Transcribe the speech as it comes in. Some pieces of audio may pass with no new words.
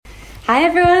Hi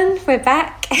everyone, we're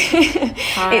back.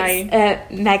 Hi.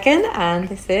 It's Megan and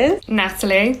this is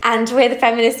Natalie. And we're the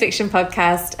Feminist Fiction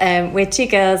Podcast. We're two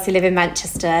girls who live in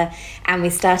Manchester and we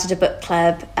started a book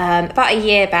club about a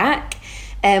year back,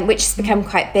 which has become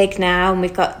quite big now, and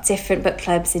we've got different book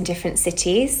clubs in different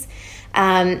cities.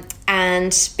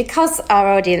 And because our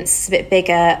audience is a bit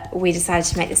bigger, we decided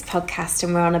to make this podcast,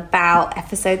 and we're on about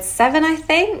episode 7, I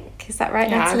think. Is that right,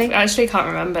 Natalie? I actually can't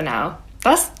remember now.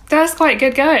 That's quite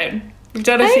good going. We've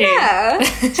done a few. Do you know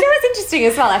what's interesting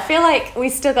as well? I feel like we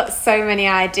still got so many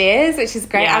ideas, which is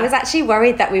great. Yeah. I was actually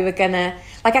worried that we were gonna,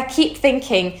 I keep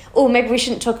thinking, maybe we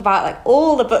shouldn't talk about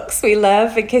all the books we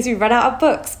love in case we run out of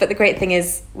books. But the great thing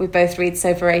is we both read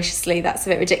so voraciously, that's a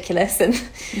bit ridiculous, and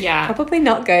probably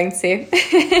not going to.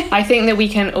 I think that we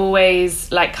can always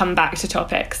come back to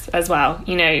topics as well.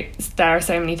 You know, there are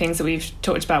so many things that we've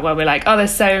talked about where we're like, oh,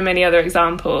 there's so many other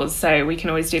examples, so we can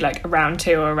always do a round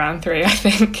 2 or a round 3, I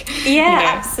think.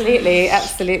 Yeah, absolutely.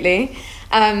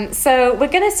 So we're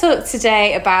going to talk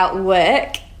today about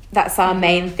work. That's our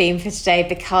main theme for today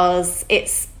because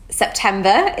it's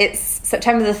September. It's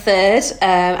September the 3rd,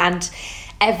 and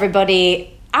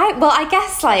everybody, I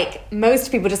guess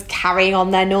most people just carrying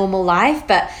on their normal life,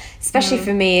 but especially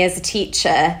for me as a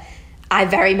teacher, I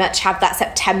very much have that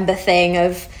September thing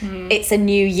of it's a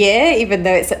new year, even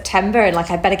though it's September, and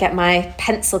I better get my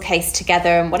pencil case together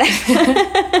and whatever.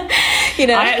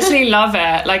 I actually love it.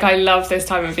 I love this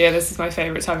time of year. This is my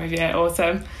favourite time of year,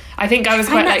 autumn. I think I was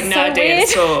quite nerdy at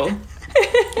school.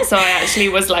 So I actually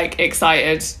was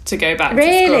excited to go back to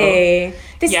school. Really?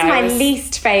 This is my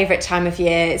least favourite time of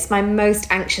year. It's my most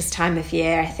anxious time of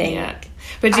year, I think. Yeah.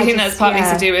 But do you think that's partly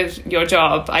to do with your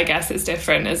job? I guess it's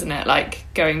different, isn't it?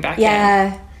 Going back in.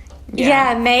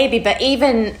 Yeah, maybe. But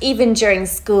even during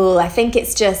school, I think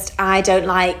it's just I don't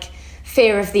like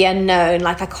fear of the unknown.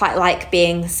 I quite like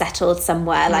being settled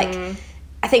somewhere.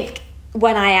 I think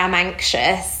when I am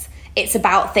anxious, it's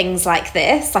about things like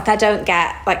this. I don't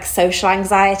get social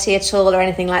anxiety at all or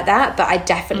anything like that, but I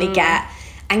definitely get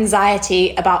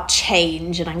anxiety about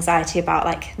change and anxiety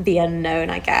about the unknown,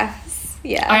 I guess.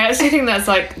 Yeah. I actually think that's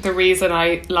the reason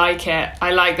I like it.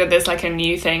 I like that there's a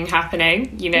new thing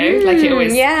happening, you know? It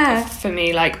always, for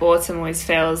me, autumn always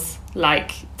feels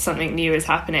like something new is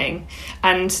happening.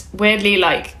 And weirdly,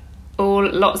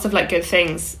 lots of good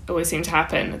things always seem to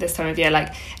happen at this time of year.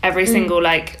 Every single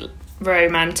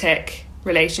romantic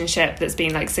relationship that's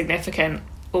been significant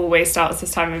always starts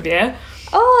this time of year.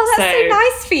 Oh, that's so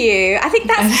nice for you. I think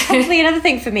that's probably another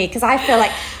thing for me, because I feel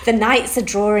the nights are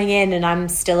drawing in and I'm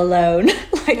still alone.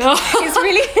 It's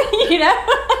really,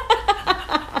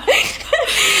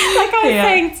 I was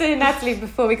saying to Natalie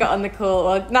before we got on the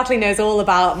call, Natalie knows all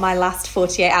about my last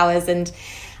 48 hours, and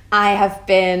I have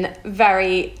been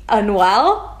very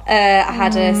unwell. I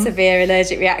had a severe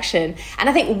allergic reaction. And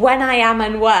I think when I am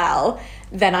unwell,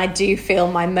 then I do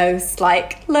feel my most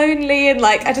lonely and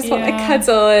I just want to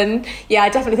cuddle. And I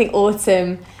definitely think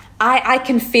autumn, I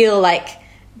can feel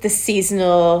the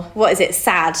seasonal,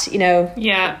 sad,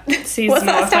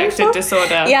 seasonal affective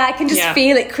disorder. Yeah, I can just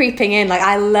feel it creeping in.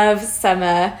 I love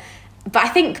summer. But I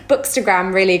think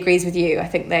Bookstagram really agrees with you. I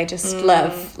think they just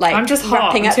love I'm just hot.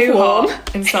 wrapping I'm up too warm.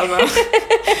 hot in summer.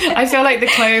 I feel the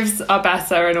clothes are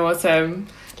better in autumn.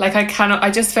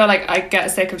 I just feel I get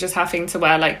sick of just having to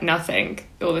wear nothing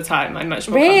all the time. I'm much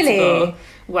more comfortable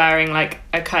wearing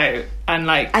a coat and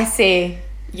I see.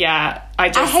 Yeah, I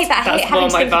hate that. I hate having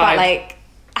to think about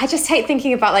I just hate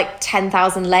thinking about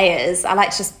 10,000 layers. I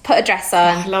to just put a dress on.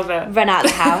 I love it. Run out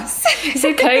of the house. It's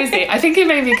so cozy. I think it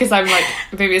may be because I'm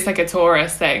maybe it's a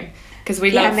tourist thing. Because we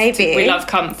love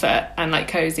comfort and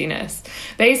coziness.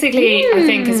 Basically, I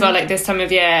think as well this time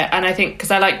of year, and I think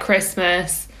because I like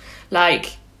Christmas,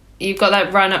 you've got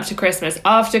that run up to Christmas.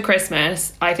 After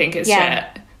Christmas, I think it's shit.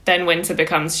 Then winter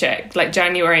becomes shit.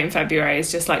 January and February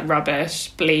is just rubbish,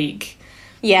 bleak.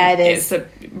 Yeah, it is. It's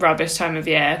a rubbish time of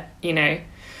year,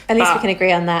 At least we can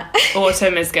agree on that.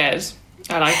 Autumn is good.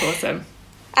 I like autumn.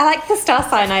 I like the star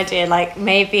sign idea,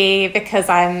 maybe because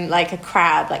I'm a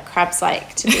crab, crabs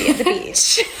like to be at the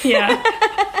beach. Yeah.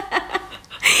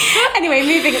 Anyway,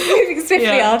 moving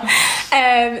swiftly on.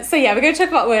 We're going to talk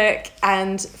about work,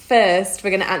 and first we're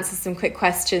going to answer some quick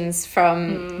questions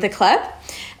from the club.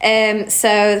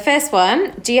 So the first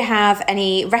one, do you have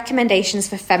any recommendations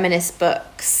for feminist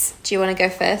books? Do you want to go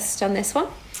first on this one?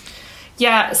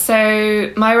 Yeah,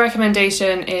 so my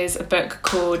recommendation is a book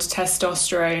called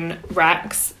Testosterone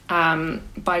Rex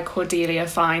by Cordelia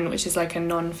Fine, which is a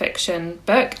non-fiction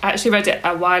book. I actually read it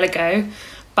a while ago,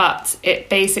 but it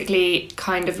basically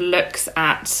kind of looks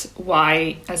at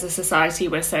why, as a society,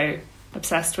 we're so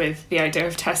obsessed with the idea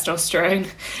of testosterone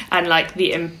and like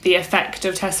the effect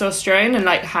of testosterone, and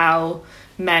like how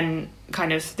men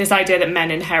kind of, this idea that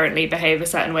men inherently behave a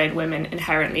certain way and women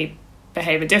inherently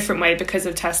behave a different way because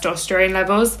of testosterone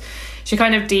levels. She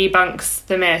kind of debunks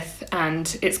the myth,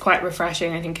 and it's quite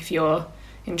refreshing, I think, if you're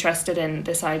interested in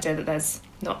this idea that there's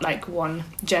not like one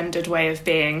gendered way of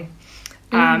being.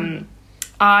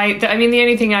 I mean, the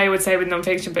only thing I would say with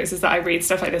non-fiction books is that I read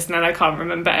stuff like this and then I can't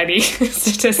remember any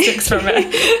statistics from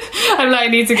it. I'm like,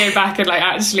 I need to go back and like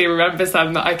actually remember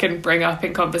some that I can bring up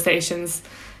in conversations,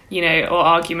 you know, or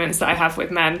arguments that I have with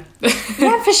men.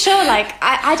 Yeah, for sure. Like,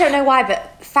 I don't know why,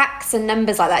 but facts and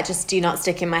numbers like that just do not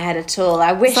stick in my head at all.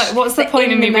 I wish. It's like, what's the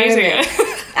point in me reading it?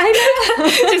 I know.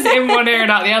 Just in one ear and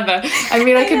out the other. I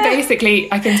mean, I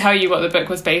can tell you what the book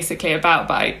was basically about,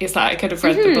 but it's like I could have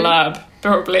read the blurb,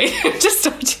 probably. Just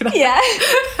told you that. Yeah.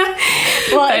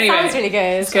 Well, anyway, it sounds really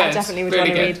good. I definitely would want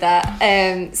to read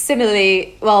that.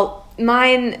 Similarly, well,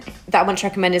 mine that I want to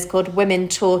recommend is called Women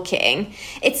Talking.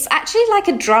 It's actually like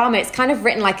a drama. It's kind of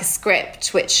written like a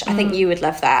script, which I think you would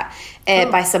love that,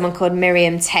 by someone called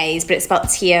Miriam Tays, but it's spelled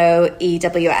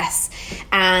Toews.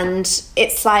 And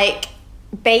it's like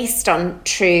based on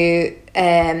true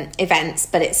events,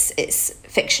 but it's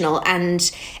fictional. And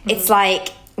it's like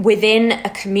within a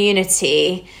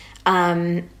community,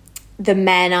 the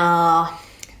men are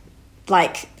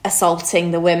like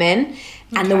assaulting the women.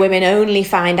 And the women only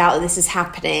find out that this is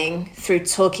happening through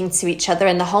talking to each other.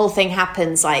 And the whole thing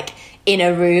happens like in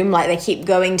a room. Like they keep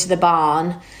going to the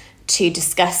barn to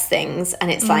discuss things.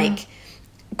 And it's like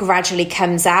gradually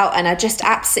comes out. And I just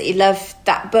absolutely love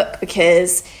that book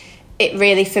because it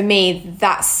really, for me,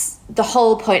 that's the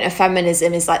whole point of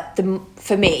feminism is like,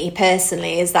 for me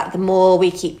personally, is that the more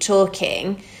we keep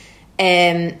talking,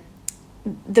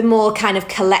 the more kind of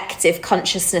collective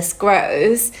consciousness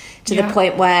grows to the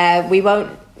point where we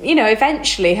won't, you know,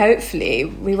 eventually, hopefully,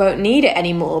 we won't need it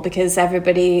anymore because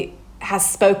everybody has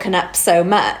spoken up so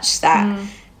much that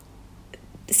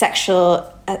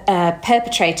sexual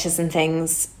perpetrators and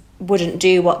things wouldn't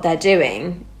do what they're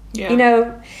doing. Yeah. You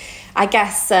know, I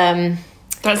guess...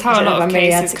 that's how a lot of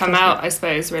cases come out, I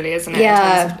suppose, really, isn't it?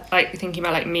 Yeah. In terms of, like, thinking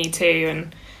about, like, Me Too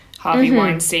and Harvey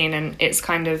Weinstein, and it's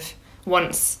kind of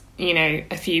once... you know,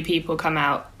 a few people come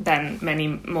out, then many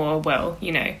more will,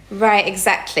 you know. Right,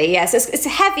 exactly, yeah. So it's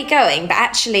heavy going, but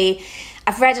actually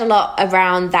I've read a lot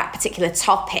around that particular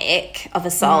topic of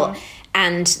assault,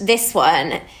 and this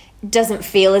one doesn't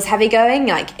feel as heavy going,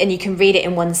 like, and you can read it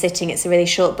in one sitting. It's a really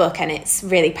short book and it's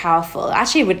really powerful.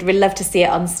 Actually, would really love to see it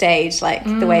on stage, like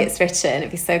the way it's written.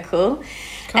 It'd be so cool.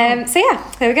 So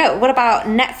yeah, there we go. What about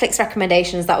Netflix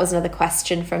recommendations? That was another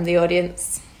question from the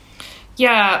audience.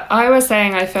 Yeah, I was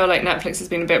saying I feel like Netflix has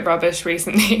been a bit rubbish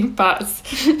recently, but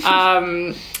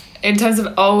in terms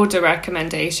of older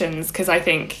recommendations, because I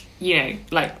think, you know,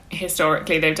 like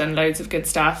historically they've done loads of good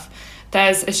stuff.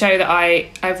 There's a show that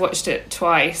I've watched it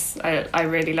twice. I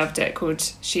really loved it, called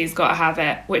She's Gotta Have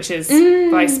It, which is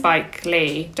by Spike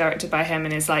Lee, directed by him,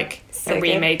 and is like a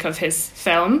remake of his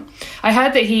film. I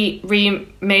heard that he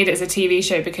remade it as a TV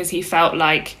show because he felt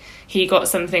like he got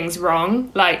some things wrong,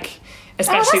 like...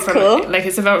 especially from cool. Like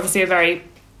it's obviously a very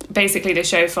basically the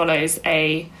show follows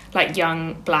a like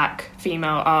young black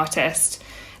female artist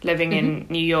living in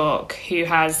New York who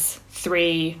has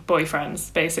 3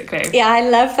 boyfriends basically. Yeah, I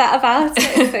love that about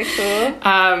it. It's so cool.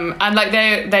 And like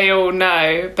they all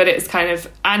know, but it's kind of,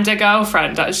 and a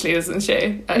girlfriend actually, isn't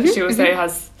she? She also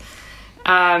has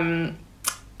and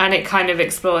it kind of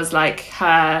explores like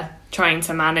her trying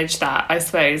to manage that, I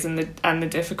suppose, and the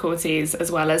difficulties, as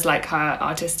well as like her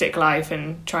artistic life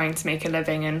and trying to make a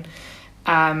living. And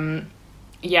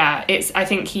it's, I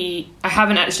think I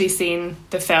haven't actually seen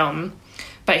the film,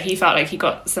 but he felt like he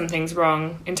got some things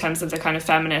wrong in terms of the kind of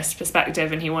feminist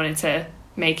perspective, and he wanted to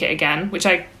make it again, which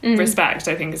I respect.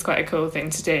 I think is quite a cool thing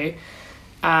to do.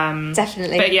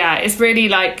 Definitely. But yeah, it's really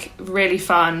like really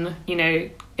fun, you know.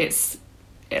 It's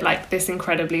like this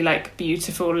incredibly like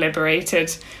beautiful,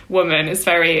 liberated woman. Is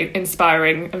very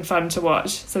inspiring and fun to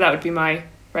watch. So that would be my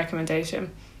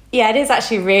recommendation. Yeah, it is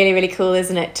actually really, really cool,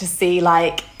 isn't it, to see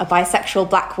like a bisexual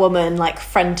black woman like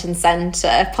front and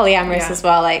centre, polyamorous as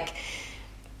well, like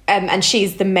and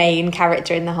she's the main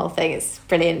character in the whole thing. It's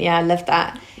brilliant. Yeah, I love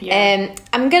that.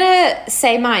 I'm gonna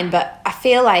say mine, but I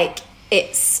feel like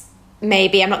it's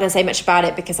maybe, I'm not going to say much about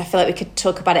it because I feel like we could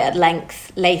talk about it at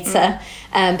length later.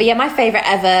 But yeah, my favourite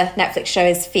ever Netflix show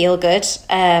is Feel Good,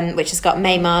 which has got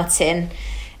Mae Martin,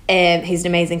 who's an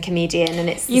amazing comedian, and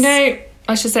it's... You know,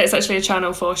 I should say it's actually a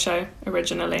Channel 4 show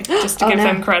originally, just to give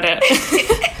them credit.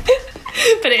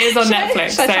 But it is on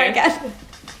Netflix. Should I try again?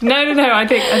 No, I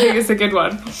think it's a good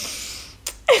one.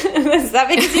 Is that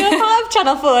because you're part of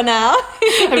Channel 4 now?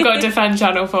 I've got to defend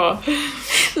Channel 4.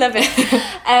 Love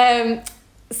it.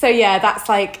 So yeah, that's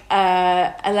like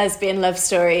a lesbian love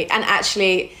story, and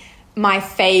actually my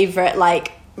favourite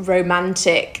like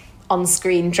romantic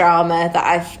on-screen drama that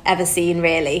I've ever seen,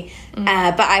 really.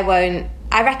 But I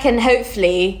reckon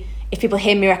hopefully if people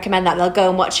hear me recommend that, they'll go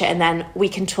and watch it, and then we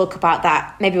can talk about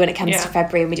that maybe when it comes to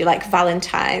February and we do like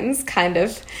Valentine's kind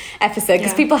of episode,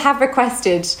 because people have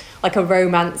requested like a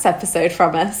romance episode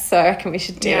from us, so I reckon we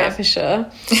should do it for sure.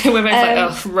 We're both like,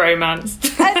 oh, romance.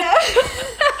 I know.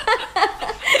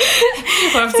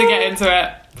 We'll have to get into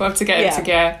it. We'll have to get into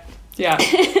gear. Yeah.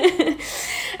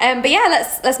 But yeah,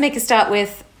 let's make a start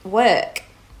with work.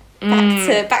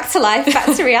 Back to life,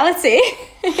 back to reality.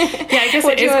 I guess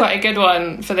it is quite a good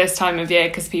one for this time of year,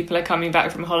 because people are coming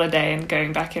back from holiday and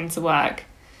going back into work.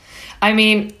 I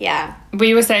mean,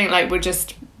 we were saying like we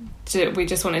just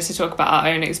wanted to talk about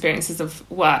our own experiences of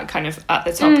work kind of at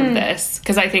the top of this,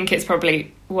 because I think it's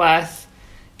probably worth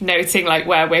noting like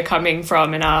where we're coming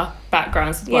from in our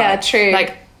backgrounds as well. Yeah, true.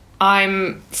 Like,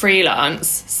 I'm freelance,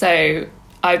 so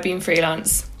I've been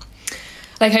freelance.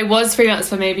 Like, I was freelance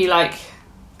for maybe like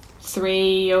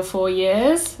 3 or 4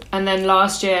 years, and then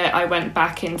last year I went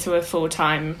back into a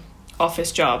full-time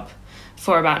office job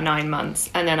for about 9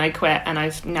 months, and then I quit, and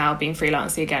I've now been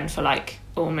freelancing again for like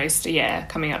almost a year,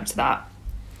 coming up to that.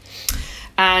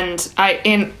 And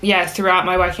throughout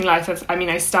my working life,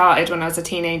 I started when I was a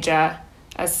teenager,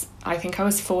 as I think I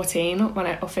was 14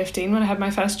 or 15 when I had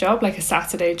my first job, like a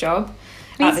Saturday job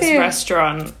at this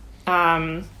restaurant.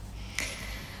 And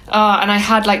I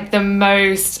had like the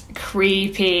most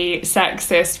creepy,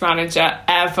 sexist manager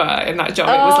ever in that job.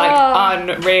 It was like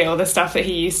unreal, the stuff that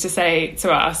he used to say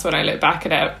to us when I look back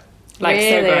at it. Like,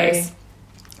 really? So gross.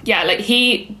 Yeah, like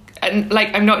and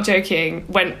like, I'm not joking,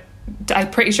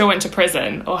 I'm pretty sure went to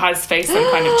prison or has faced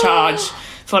some kind of charge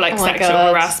for like sexual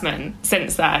harassment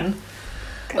since then.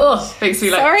 Oh, makes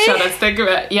me like shudder to think of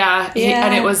it. Yeah.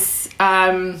 And it was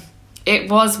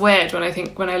weird when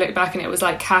I look back, and it was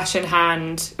like cash in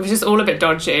hand. It was just all a bit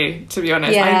dodgy, to be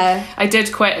honest. Yeah. I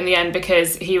did quit in the end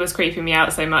because he was creeping me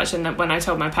out so much, and when I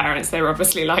told my parents, they were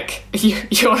obviously like,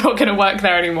 you're not going to work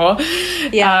there anymore.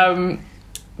 Yeah.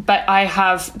 But I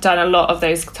have done a lot of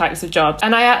those types of jobs,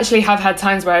 and I actually have had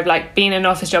times where I've like been in an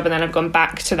office job and then I've gone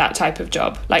back to that type of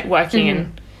job, like working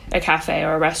in a cafe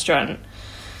or a restaurant.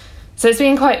 So it's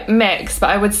been quite mixed, but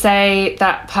I would say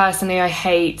that personally I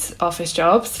hate office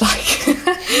jobs, like,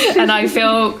 and I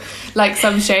feel like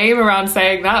some shame around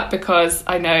saying that, because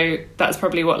I know that's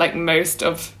probably what like most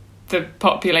of the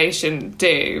population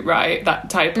do, right?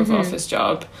 That type of office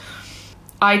job.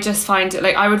 I just find it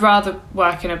like, I would rather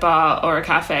work in a bar or a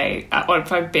cafe, or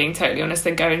if I'm being totally honest,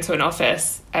 than go into an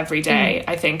office every day.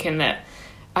 I think in that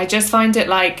I just find it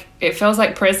like, it feels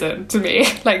like prison to me,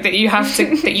 like that you have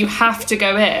to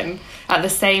go in at the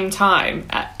same time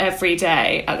every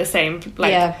day at the same,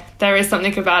 like, there is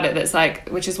something about it that's like,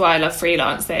 which is why I love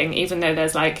freelancing, even though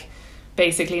there's like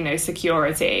basically no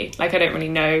security. Like, I don't really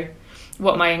know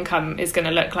what my income is going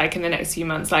to look like in the next few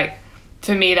months. Like,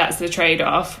 for me, that's the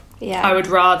trade-off. I would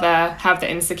rather have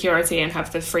the insecurity and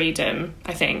have the freedom,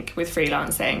 I think, with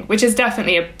freelancing, which is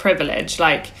definitely a privilege,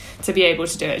 like, to be able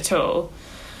to do it at all.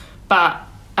 But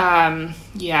I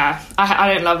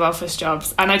don't love office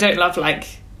jobs, and I don't love like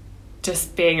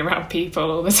just being around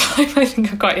people all the time. I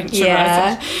think I'm quite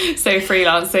introverted, so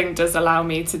freelancing does allow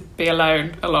me to be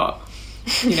alone a lot,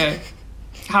 you know.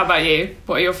 How about you?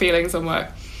 What are your feelings on work?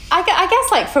 I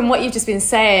guess like from what you've just been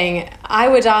saying, I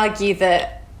would argue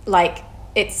that like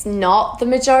it's not the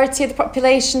majority of the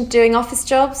population doing office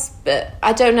jobs, but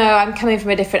I don't know, I'm coming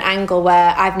from a different angle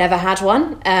where I've never had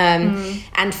one,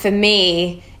 and for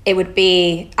me I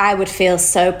would feel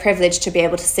so privileged to be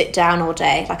able to sit down all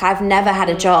day. Like, I've never had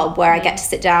a job where I get to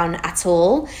sit down at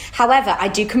all. However, I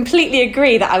do completely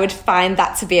agree that I would find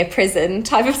that to be a prison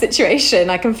type of situation.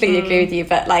 I completely agree with you.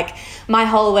 But like, my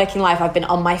whole working life, I've been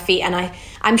on my feet, and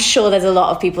I'm sure there's a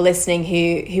lot of people listening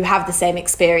who have the same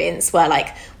experience, where like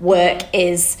work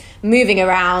is moving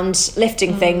around,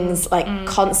 lifting things, like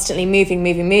constantly moving.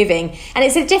 And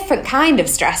it's a different kind of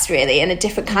stress, really, and a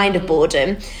different kind of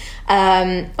boredom.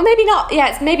 Or maybe not,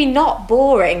 it's maybe not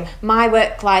boring. My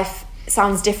work life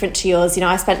sounds different to yours. You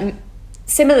know,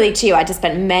 similarly to you, I just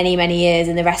spent many, many years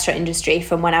in the restaurant industry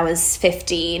from when I was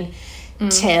 15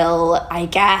 till, I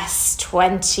guess,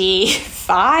 25.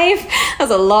 That was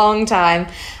a long time.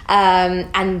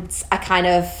 And I kind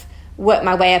of worked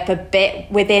my way up a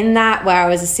bit within that, where I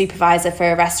was a supervisor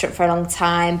for a restaurant for a long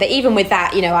time. But even with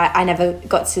that, you know, I never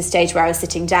got to a stage where I was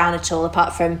sitting down at all,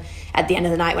 apart from at the end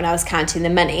of the night when I was counting the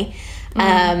money.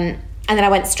 then I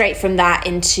went straight from that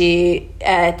into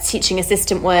teaching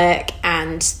assistant work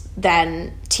and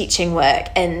then teaching work.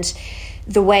 And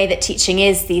the way that teaching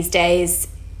is these days,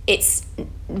 it's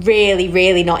really,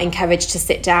 really not encouraged to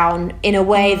sit down in a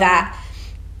way that,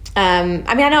 I mean,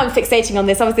 I know I'm fixating on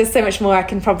this. Obviously, there's so much more I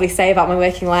can probably say about my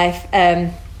working life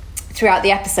throughout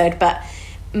the episode, but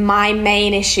my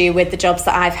main issue with the jobs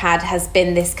that I've had has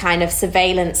been this kind of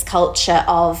surveillance culture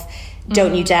of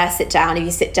don't you dare sit down. If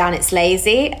you sit down, it's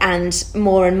lazy. And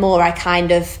more I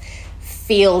kind of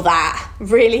feel that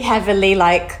really heavily,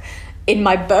 like in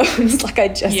my bones, like I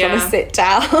just want to sit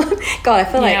down. God, I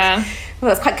feel like,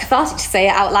 well, it's quite cathartic to say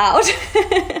it out loud.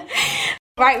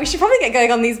 Right, we should probably get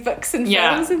going on these books and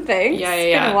films and things.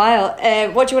 It's been a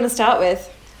while. What do you want to start with?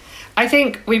 I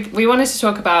think we wanted to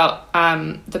talk about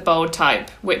The Bold Type,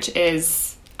 which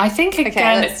is, I think,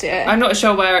 again, let's do it. I'm not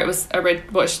sure where it was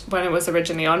when it was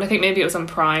originally on. I think maybe it was on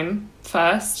Prime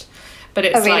first, but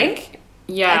it's like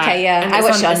and I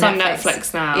watched it it's on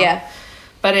Netflix now. Yeah,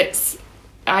 but it's,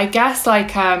 I guess,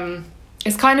 like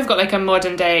it's kind of got like a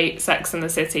modern day Sex and the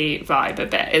City vibe a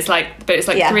bit. It's like, but it's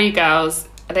like three girls.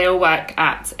 They all work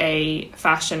at a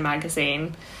fashion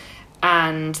magazine,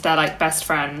 and they're like best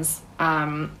friends.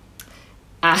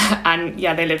 And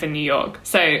they live in New York.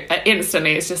 So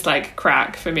instantly it's just like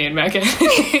crack for me and Megan.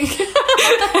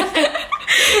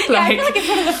 I feel like it's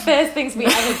one of the first things we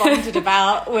ever bonded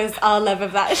about was our love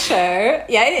of that show.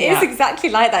 Yeah, it is exactly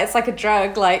like that. It's like a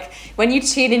drug. Like when you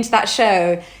tune into that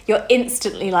show, you're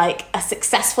instantly like a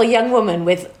successful young woman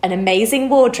with an amazing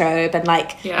wardrobe and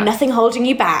like nothing holding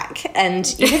you back.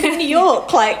 And you live in New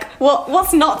York. Like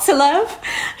what's not to love?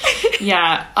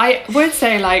 Yeah, I would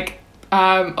say like,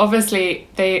 obviously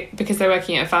because they're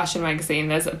working at a fashion magazine,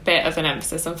 there's a bit of an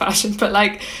emphasis on fashion, but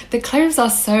like the clothes are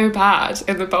so bad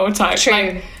in The Bold Type.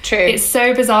 True. It's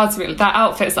so bizarre to me. Their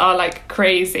outfits are like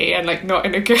crazy and like not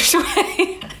in a good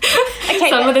way. Okay,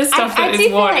 some of the stuff that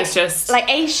is worn is just like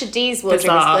Aisha D's wardrobe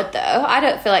bizarre. is good though. I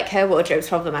don't feel like her wardrobe's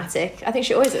problematic. I think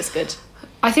she always looks good.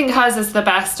 I think hers is the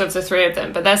best of the three of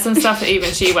them, but there's some stuff that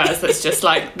even she wears that's just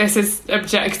like, this is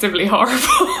objectively horrible.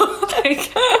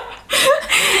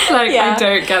 I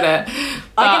don't get it.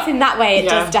 But, I guess in that way it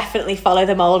does definitely follow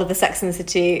the mould of the Sex and the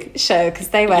City show, because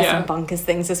they wear some bonkers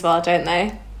things as well, don't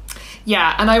they?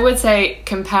 Yeah, and I would say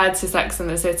compared to Sex and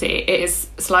the City, it is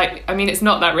slightly, I mean, it's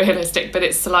not that realistic, but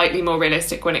it's slightly more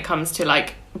realistic when it comes to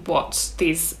like what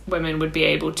these women would be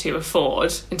able to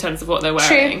afford in terms of what they're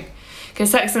wearing.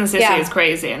 Because Sex and the City is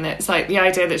crazy, and it's like the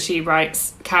idea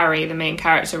that Carrie, the main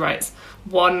character, writes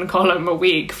one column a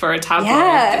week for a tabloid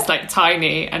that's like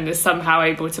tiny and is somehow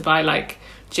able to buy like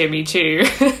Jimmy Choo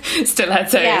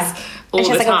stilettos all and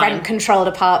she has the like time. a rent controlled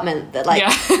apartment that like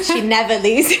she never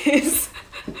loses.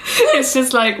 It's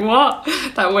just like, what?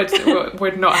 That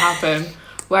would not happen.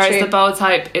 Whereas The Bold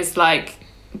Type is like,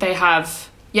 they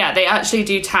actually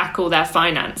do tackle their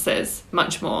finances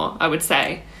much more, I would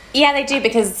say. Yeah, they do,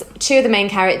 because two of the main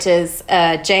characters,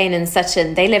 Jane and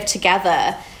Sutton, they live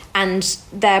together, and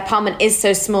their apartment is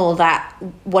so small that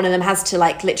one of them has to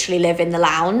like literally live in the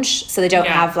lounge, so they don't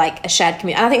have like a shared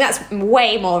community. And I think that's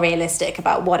way more realistic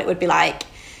about what it would be like,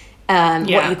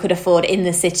 what you could afford in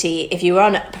the city if you were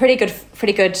on a pretty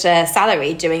good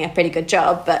salary doing a pretty good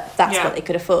job, but that's what they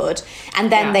could afford. And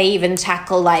then they even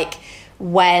tackle like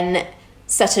when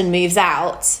Sutton moves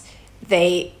out,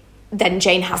 then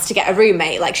Jane has to get a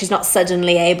roommate. Like she's not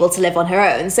suddenly able to live on her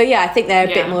own. So I think they're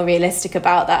a bit more realistic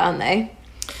about that, aren't they?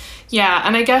 Yeah,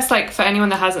 and I guess like for anyone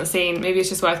that hasn't seen, maybe it's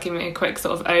just worth giving a quick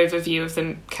sort of overview of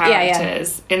the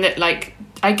characters. In that, like,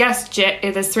 I guess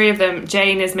there's three of them.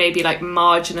 Jane is maybe like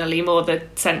marginally more the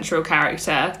central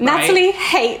character. Natalie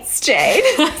hates Jane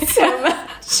so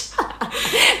much.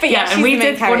 But and we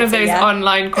did one of those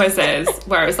online quizzes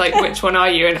where it was like, which one are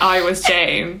you? And I was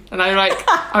Jane, and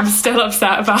I'm still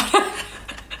upset about it.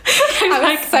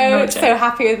 I'm so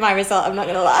happy with my result, I'm not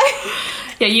gonna lie.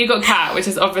 Yeah, you got Kat, which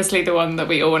is obviously the one that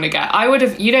we all want to get.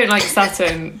 You don't like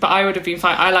Sutton, but I would have been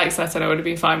fine. I like Sutton, I would have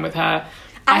been fine with her.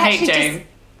 I hate Jane.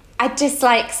 I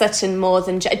dislike Sutton more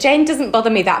than Jane. Jane doesn't bother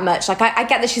me that much. Like, I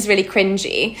get that she's really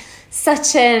cringy.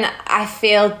 Sutton, I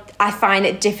find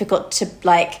it difficult to,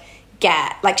 like,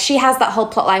 get. Like, she has that whole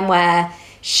plotline where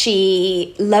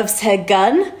she loves her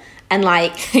gun and,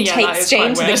 like, takes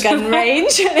Jane to the gun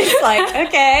range. And it's like,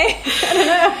 okay, I don't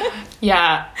know.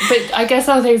 Yeah, but I guess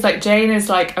other things, like Jane is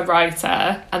like a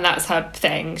writer, and that's her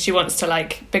thing. She wants to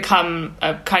like become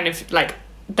a kind of like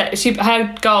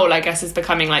her goal, I guess, is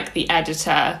becoming like the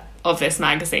editor of this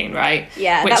magazine, right?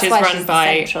 Yeah, which that's is why run she's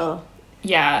by central.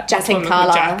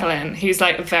 Jacqueline, who's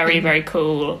like a very very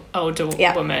cool older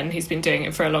woman who's been doing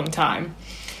it for a long time,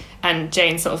 and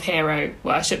Jane sort of hero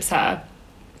worships her.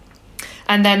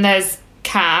 And then there's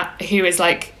Kat, who is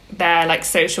like their like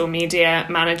social media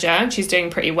manager, and she's doing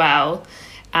pretty well,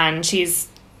 and she's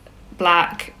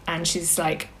black and she's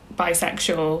like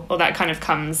bisexual. All that kind of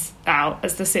comes out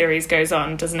as the series goes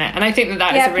on, doesn't it? And I think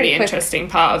that is a really interesting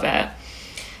part of it.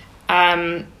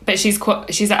 But she's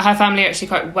her family are actually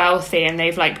quite wealthy, and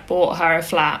they've like bought her a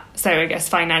flat, so I guess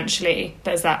financially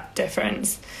there's that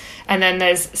difference. And then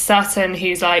there's Sutton,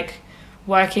 who's like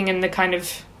working in the kind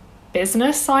of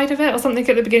business side of it or something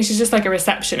at the beginning. She's just like a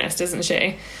receptionist, isn't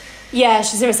she? Yeah,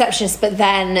 she's a receptionist, but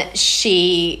then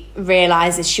she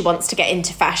realises she wants to get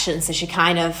into fashion, so she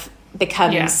kind of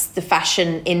becomes the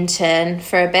fashion intern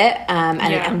for a bit,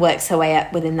 and works her way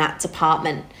up within that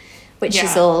department, which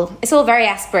is it's all very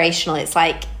aspirational. It's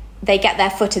like they get their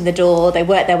foot in the door, they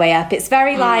work their way up. It's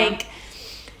very like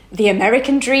the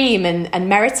American dream and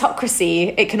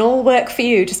meritocracy. It can all work for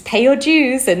you. Just pay your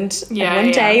dues, and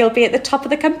one day you'll be at the top of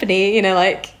the company, you know,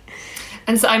 like.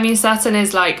 And so, I mean, Sutton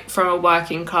is like from a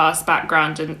working class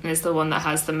background and is the one that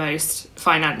has the most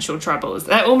financial troubles.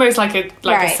 They're almost like a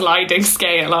sliding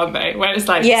scale, aren't they? Where it's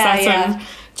like Sutton,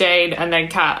 Jane, and then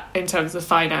Kat in terms of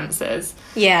finances.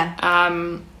 Yeah.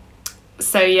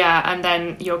 So yeah, and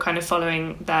then you're kind of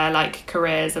following their like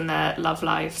careers and their love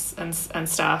lives and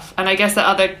stuff. And I guess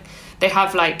they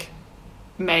have like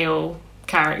male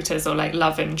characters or like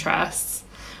love interests.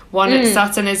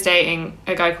 Sutton is dating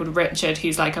a guy called Richard,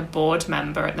 who's like a board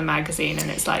member at the magazine, and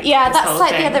it's like that's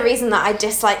like the other reason that I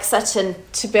dislike Sutton,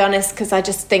 to be honest, because I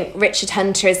just think Richard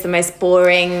Hunter is the most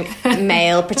boring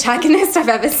male protagonist I've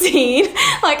ever seen.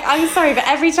 Like, I'm sorry, but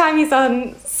every time he's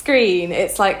on screen,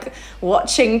 it's like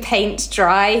watching paint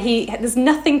dry. There's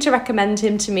nothing to recommend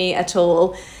him to me at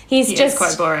all. He just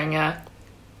quite boring, yeah.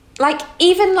 Like,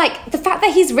 even like the fact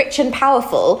that he's rich and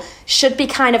powerful should be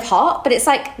kind of hot, but it's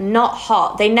like not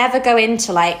hot. They never go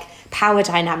into like power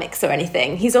dynamics or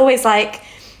anything. He's always like,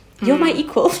 you're my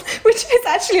equal, which is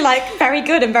actually like very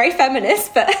good and very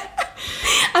feminist, but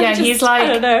he's like, I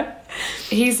don't know.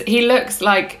 He looks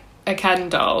like a Ken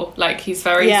doll. Like, he's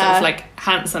very sort of like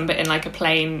handsome, but in like a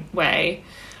plain way.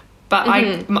 But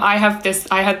I had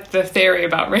the theory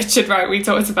about Richard, right? We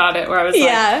talked about it, where I was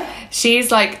like,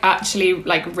 she's like actually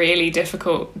like really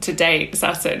difficult to date,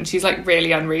 Sutton. She's like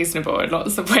really unreasonable in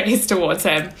lots of ways towards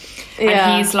him.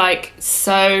 And he's like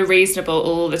so reasonable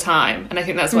all the time. And I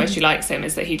think that's why she likes him,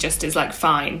 is that he just is like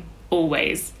fine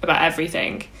always about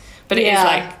everything. But it is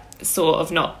like sort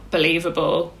of not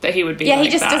believable that he would be like he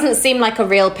just that. Doesn't seem like a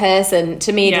real person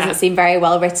to me. It doesn't seem very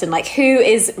well written. Like, who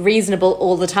is reasonable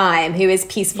all the time, who is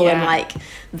peaceful and like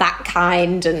that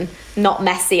kind and not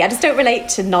messy? I just don't relate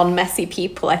to non-messy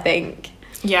people, I think.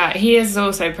 He is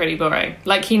also pretty boring.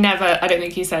 Like, I don't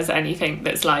think he says anything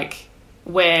that's like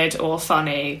weird or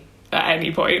funny at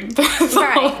any point.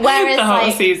 Right. Whereas the whole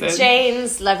like season.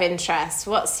 Jane's love interest,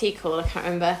 what's he called? I can't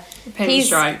remember.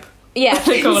 Pinstripe.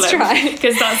 They call him,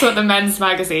 because that's what the men's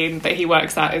magazine that he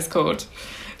works at is called.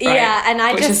 Right? Yeah,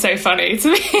 and which is so funny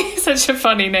to me. Such a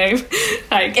funny name.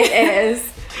 Like, it is.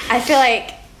 I feel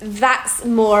like that's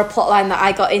more a plotline that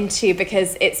I got into,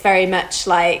 because it's very much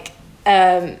like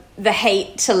the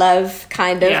hate to love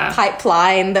kind of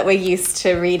pipeline that we're used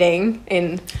to reading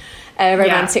in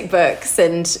romantic books,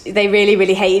 and they really,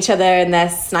 really hate each other and they're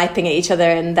sniping at each other,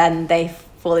 and then they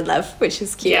fall in love, which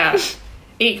is cute. Yeah.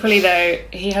 Equally, though,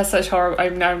 he has such horrible...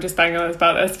 I'm just banging on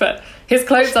about this, but his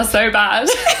clothes are so bad.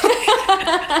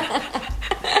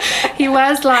 He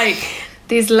wears, like,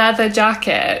 these leather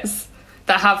jackets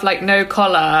that have, like, no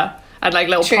collar and, like,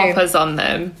 little poppers on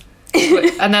them.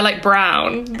 And they're, like,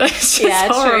 brown. That's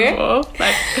just horrible. True.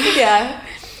 Like,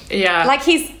 yeah. Like,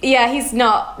 he's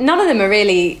not... None of them are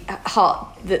really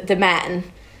hot, the men.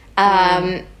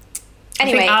 Anyway, I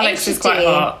think Alex is quite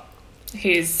hot.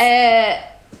 Who's...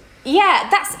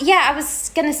 I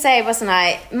was going to say, wasn't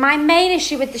I? My main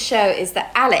issue with the show is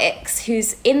that Alex,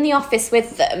 who's in the office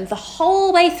with them the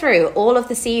whole way through all of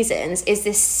the seasons, is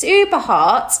this super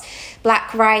hot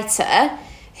black writer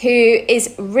who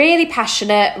is really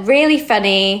passionate, really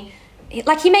funny.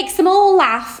 Like, he makes them all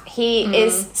laugh. He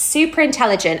is super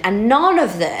intelligent, and none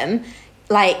of them,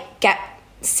 like, get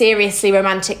seriously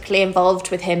romantically involved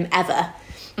with him ever,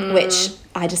 which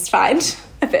I just find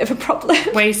a bit of a problem.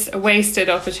 A wasted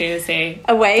opportunity.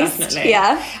 A waste, definitely.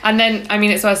 yeah. And then, I mean,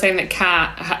 it's worth saying that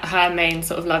Kat, her main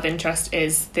sort of love interest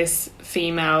is this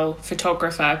female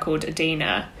photographer called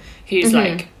Adina, who's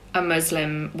like a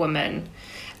Muslim woman.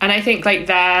 And I think like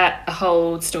their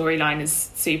whole storyline is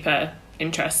super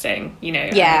interesting, you know.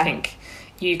 Yeah. And I think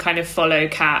you kind of follow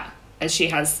Kat as she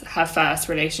has her first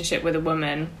relationship with a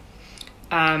woman.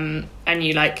 And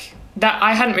you like... That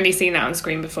I hadn't really seen that on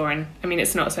screen before, and I mean,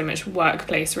 it's not so much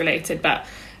workplace related, but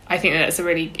I think that's a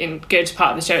really good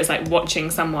part of the show, is like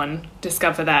watching someone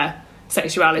discover their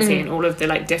sexuality and all of the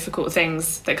like difficult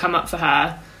things that come up for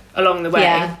her along the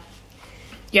way.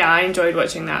 Yeah, I enjoyed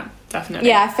watching that, definitely.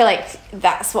 Yeah, I feel like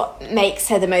that's what makes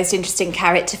her the most interesting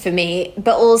character for me,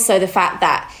 but also the fact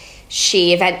that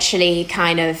she eventually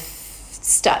kind of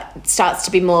starts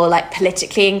to be more like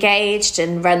politically engaged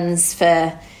and runs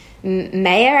for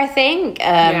mayor, I think.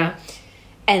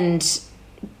 And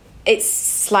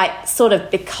it's like sort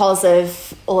of because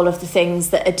of all of the things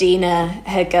that Adina,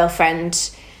 her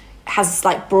girlfriend, has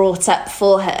like brought up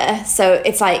for her. So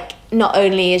it's like not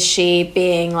only is she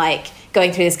being like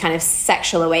going through this kind of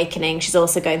sexual awakening, she's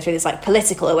also going through this like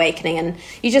political awakening, and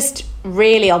you're just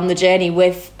really on the journey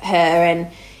with her, and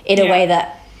in a way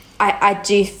that I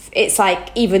do, it's like,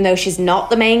 even though she's not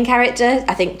the main character,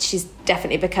 I think she's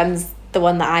definitely becomes the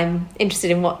one that I'm interested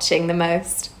in watching the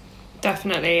most.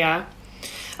 Definitely, yeah.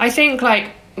 I think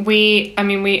like we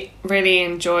really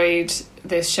enjoyed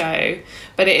this show,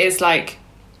 but it is like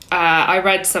I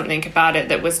read something about it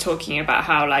that was talking about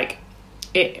how like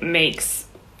it makes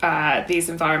these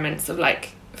environments of like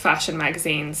fashion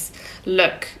magazines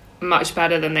look much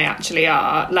better than they actually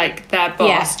are. Like their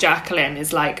boss, Jacqueline,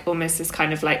 is like almost this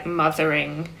kind of like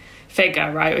mothering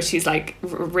figure, right, where she's like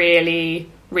really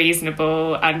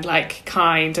reasonable and like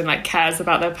kind and like cares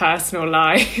about their personal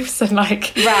lives and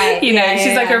like, you know,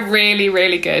 she's like a really,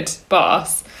 really good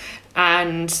boss.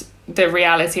 And the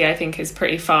reality, I think, is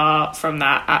pretty far from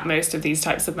that at most of these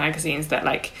types of magazines that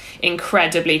like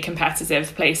incredibly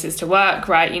competitive places to work,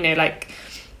 right? You know, like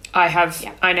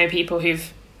I know people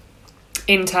who've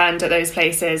interned at those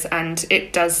places, and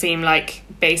it does seem like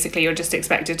basically you're just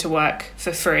expected to work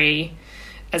for free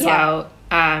as well,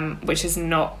 which is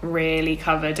not really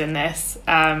covered in this.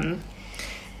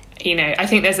 You know, I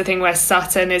think there's a thing where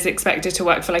Sutton is expected to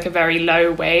work for like a very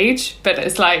low wage, but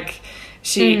it's like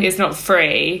she is not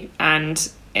free,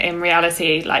 and in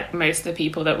reality like most of the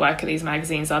people that work at these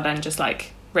magazines are then just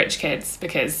like rich kids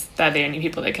because they're the only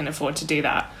people that can afford to do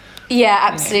that. Yeah,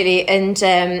 absolutely. And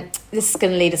this is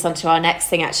going to lead us on to our next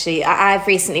thing, actually. I've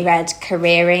recently read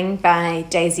Careering by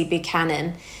Daisy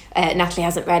Buchanan. Natalie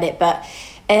hasn't read it, but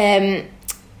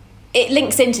it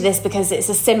links into this because it's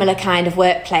a similar kind of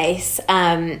workplace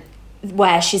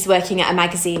where she's working at a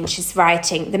magazine. She's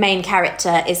writing. The main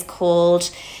character is called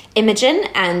Imogen,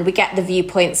 and we get the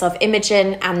viewpoints of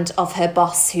Imogen and of her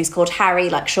boss, who's called Harry,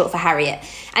 like short for Harriet.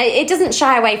 And it doesn't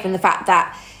shy away from the fact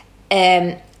that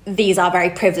these are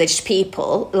very privileged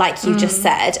people, like you just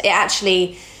said. It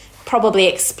actually probably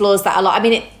explores that a lot. I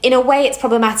mean, in a way it's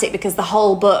problematic because the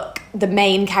whole book, the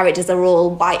main characters are all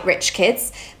white rich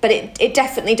kids, but it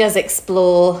definitely does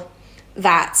explore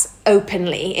that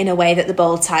openly in a way that The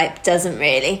Bold Type doesn't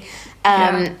really.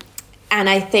 And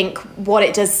I think what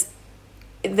it does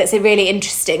that's really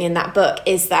interesting in that book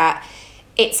is that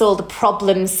it's all the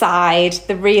problem side,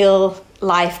 the real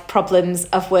life problems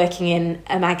of working in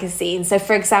a magazine. So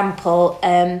for example,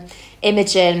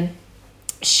 Imogen,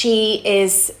 she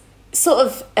is sort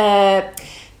of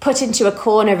put into a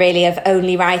corner really of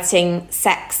only writing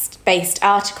sex-based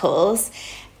articles,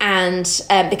 and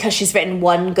because she's written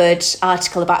one good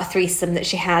article about a threesome that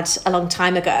she had a long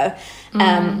time ago,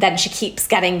 then she keeps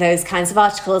getting those kinds of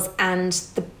articles, and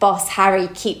the boss Harry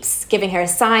keeps giving her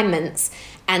assignments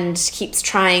and keeps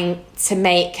trying to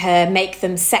make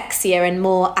them sexier and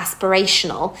more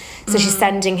aspirational. So she's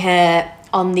sending her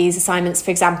on these assignments,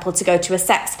 for example, to go to a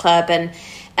sex club.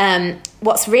 And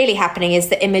what's really happening is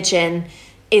that Imogen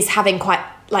is having quite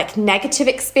like negative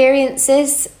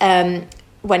experiences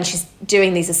when she's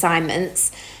doing these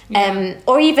assignments.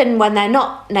 Or even when they're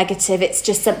not negative, it's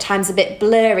just sometimes a bit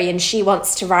blurry, and she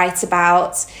wants to write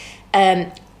about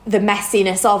the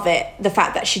messiness of it, the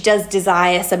fact that she does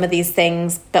desire some of these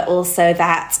things, but also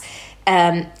that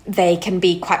they can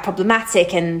be quite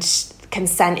problematic and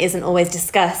consent isn't always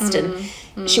discussed.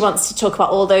 And she wants to talk about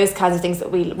all those kinds of things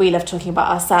that we love talking about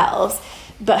ourselves,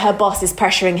 but her boss is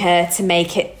pressuring her to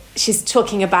make it. She's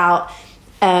talking about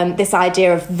this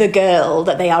idea of the girl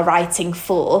that they are writing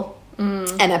for,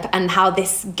 and how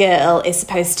this girl is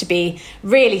supposed to be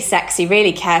really sexy,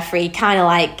 really carefree, kind of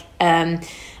like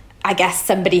I guess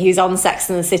somebody who's on Sex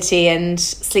and the City and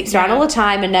sleeps around all the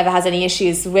time and never has any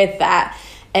issues with that.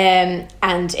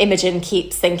 And Imogen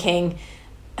keeps thinking,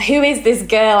 who is this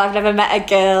girl? I've never met a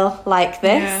girl like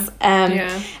this.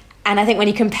 And I think when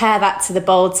you compare that to The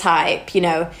Bold Type, you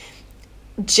know,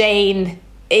 Jane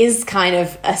is kind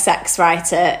of a sex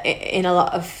writer in a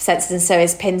lot of senses, and so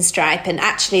is Pinstripe. And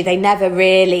actually they never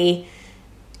really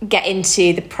get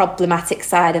into the problematic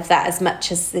side of that as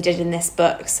much as they did in this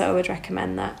book. So I would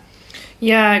recommend that.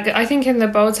 Yeah, I think in The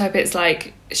Bold Type it's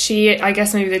like I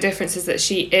guess maybe the difference is that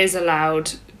she is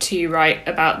allowed to write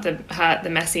about the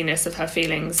messiness of her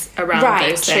feelings around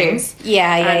those things.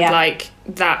 Yeah. Like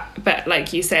that, but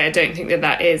like you say, I don't think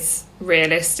that is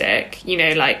realistic, you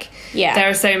know, like there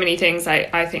are so many things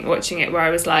I think watching it where I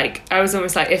was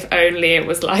almost like, if only it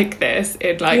was like this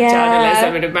in like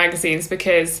journalism and in magazines,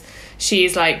 because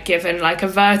she's like given like a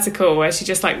vertical where she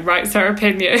just like writes her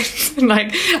opinion.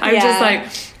 Like I'm just like,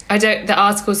 the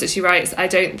articles that she writes, I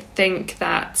don't think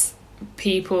that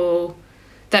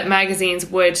magazines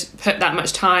would put that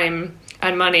much time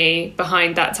and money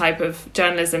behind that type of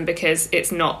journalism, because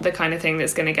it's not the kind of thing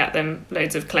that's going to get them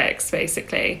loads of clicks,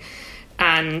 basically.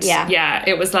 And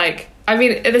it was like, I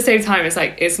mean, at the same time, it's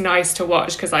like, it's nice to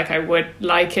watch, because like I would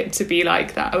like it to be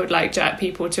like that. I would like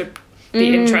people to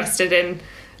be interested in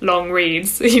long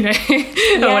reads, you know,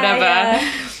 or whatever.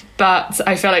 But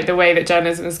I feel like the way that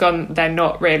journalism has gone, they're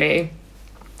not really.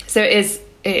 So it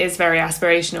is very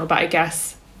aspirational, but I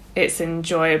guess it's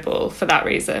enjoyable for that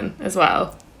reason as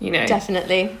well, you know.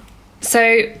 Definitely.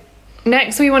 So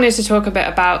next we wanted to talk a bit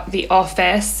about The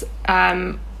Office.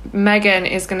 Megan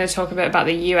is going to talk a bit about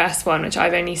the US one, which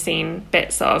I've only seen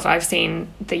bits of. I've seen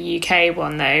the UK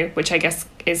one though, which I guess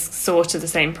is sort of the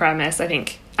same premise. I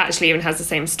think actually even has the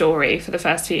same story for the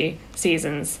first few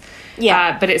seasons.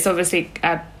 But it's obviously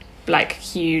a like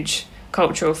huge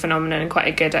cultural phenomenon and quite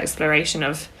a good exploration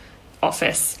of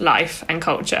office life and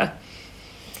culture.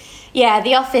 Yeah,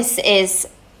 The Office is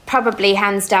probably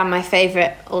hands down my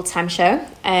favourite all-time show.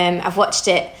 I've watched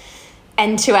it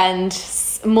end to end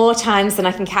more times than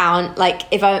I can count. Like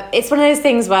it's one of those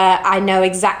things where I know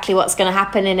exactly what's going to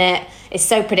happen in it. It's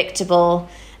so predictable,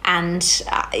 and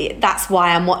that's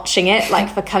why I'm watching it, like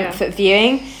for comfort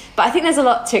viewing. But I think there's a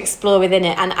lot to explore within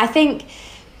it, and I think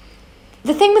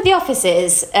the thing with The Office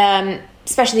is,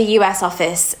 especially the US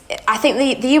office, I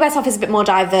think the US office is a bit more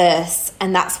diverse,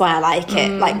 and that's why I like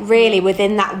it. Like really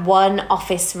within that one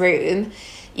office room,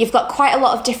 you've got quite a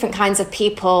lot of different kinds of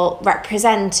people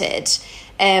represented.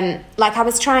 Like I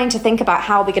was trying to think about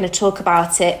how we're going to talk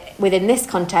about it within this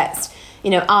context.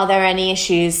 You know, are there any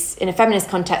issues in a feminist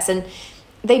context? And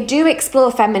they do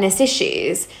explore feminist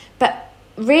issues, but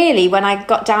really when I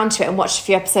got down to it and watched a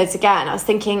few episodes again, I was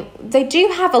thinking they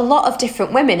do have a lot of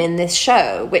different women in this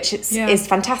show, which is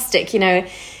fantastic. You know,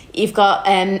 you've got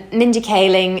Mindy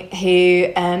Kaling,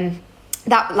 who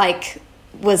that like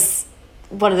was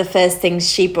one of the first things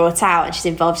she brought out, and she's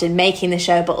involved in making the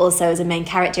show, but also as a main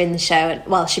character in the show. And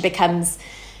well, she becomes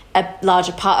a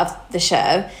larger part of the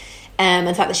show. And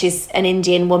the fact that she's an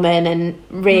Indian woman and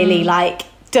really like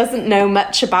doesn't know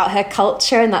much about her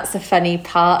culture, and that's a funny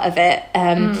part of it.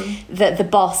 That the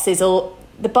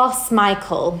boss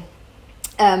Michael,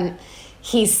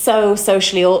 he's so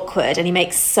socially awkward and he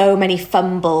makes so many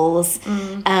fumbles,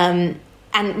 and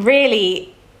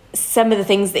really some of the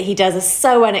things that he does are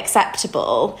so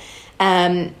unacceptable.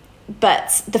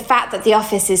 But the fact that the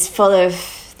office is full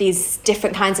of these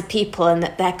different kinds of people, and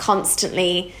that they're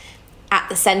constantly at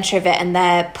the centre of it and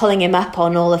they're pulling him up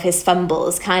on all of his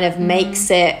fumbles, kind of makes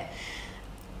it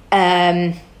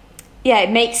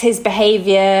it makes his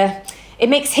behaviour, it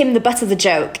makes him the butt of the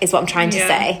joke, is what I'm trying to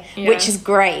say, which is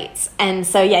great. And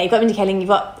so you've got Mindy Kaling, you've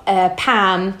got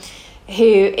Pam, who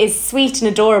is sweet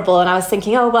and adorable, and I was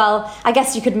thinking, oh well, I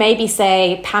guess you could maybe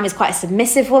say Pam is quite a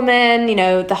submissive woman. You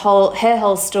know, her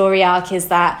whole story arc is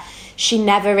that she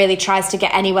never really tries to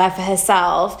get anywhere for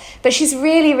herself, but she's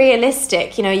really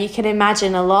realistic. You know, you can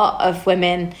imagine a lot of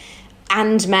women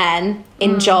and men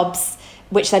in jobs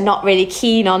which they're not really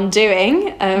keen on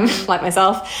doing, like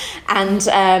myself,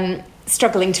 and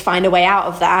struggling to find a way out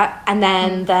of that. And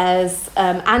then there's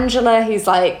Angela, who's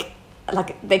like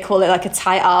they call it like a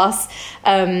tight ass.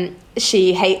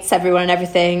 She hates everyone and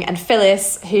everything. And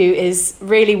Phyllis, who is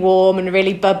really warm and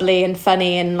really bubbly and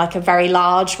funny and like a very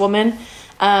large woman.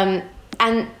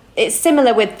 And it's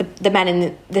similar with the men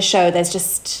in the show. There's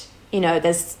just, you know,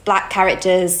 there's black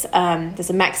characters, there's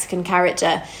a Mexican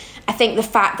character. I think the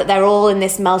fact that they're all in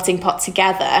this melting pot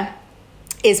together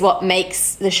is what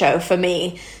makes the show for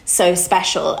me so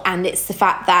special. And it's the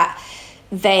fact that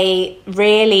they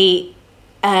really,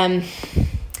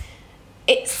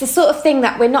 it's the sort of thing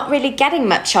that we're not really getting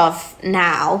much of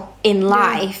now in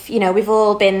life. You know, we've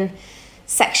all been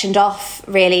sectioned off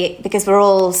really because we're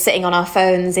all sitting on our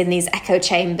phones in these echo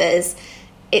chambers.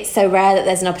 It's so rare that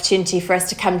there's an opportunity for us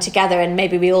to come together, and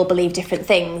maybe we all believe different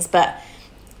things, but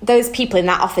those people in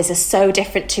that office are so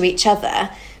different to each other,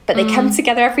 but they come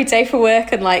together every day for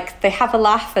work, and like they have a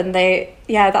laugh, and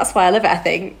that's why I love it, I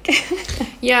think.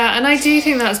 Yeah, and I do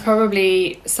think that's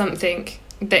probably something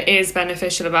that is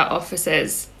beneficial about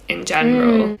offices in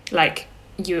general. Like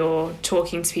you're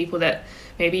talking to people that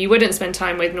maybe you wouldn't spend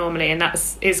time with normally, and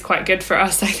is quite good for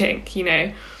us, I think, you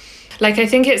know. Like, I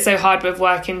think it's so hard with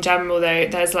work in general, though.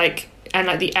 There's like, and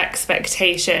like the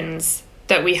expectations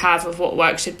that we have of what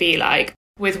work should be like.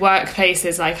 With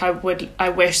workplaces, like I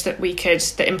wish that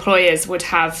that employers would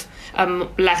have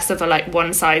less of a like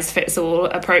one size fits all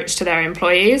approach to their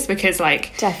employees, because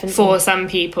like Definitely. For some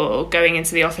people, going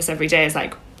into the office every day is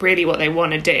like really what they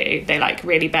want to do. They like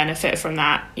really benefit from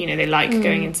that, you know. They like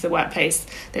going into the workplace,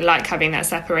 they like having that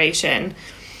separation,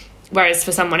 whereas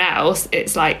for someone else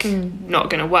it's like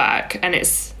not going to work. And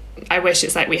I wish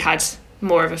it's like we had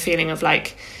more of a feeling of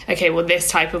like, okay, well, this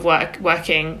type of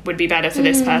working would be better for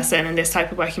this person, and this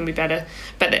type of working would be better.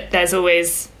 But there's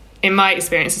always, in my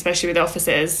experience, especially with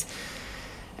offices,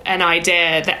 an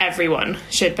idea that everyone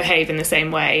should behave in the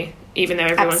same way, even though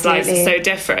everyone's lives are so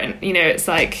different. You know, it's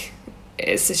like,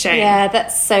 it's a shame. Yeah,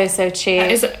 that's so true.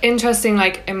 It's interesting,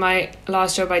 like in my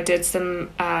last job I did some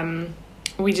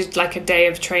we did like a day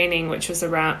of training which was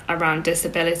around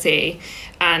disability,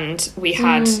 and we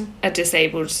had a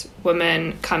disabled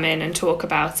woman come in and talk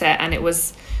about it, and it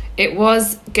was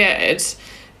good,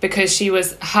 because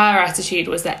her attitude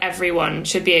was that everyone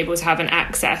should be able to have an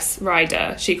access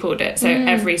rider, she called it. So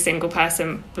every single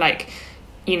person, like,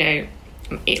 you know,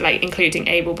 like including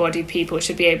able-bodied people,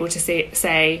 should be able to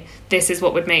say this is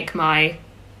what would make my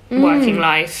working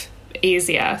life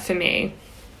easier for me.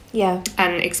 Yeah.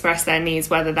 And express their needs,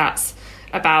 whether that's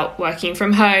about working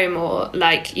from home or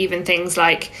like even things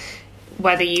like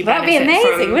whether you benefit That'd be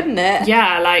amazing, wouldn't it?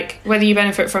 Yeah, like whether you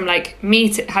benefit from like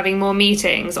having more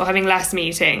meetings or having less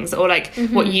meetings, or like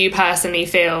what you personally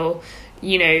feel,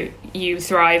 you know, you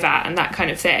thrive at, and that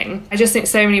kind of thing. I just think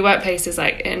so many workplaces,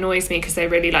 like, it annoys me because they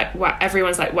really like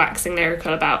everyone's like waxing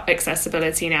lyrical about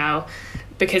accessibility now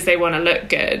because they want to look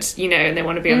good, you know, and they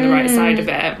want to be on the right side of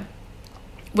it,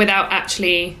 whathout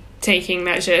actually taking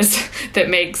measures that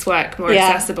makes work more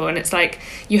accessible. And it's like,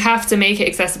 you have to make it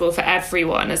accessible for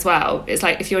everyone as well. It's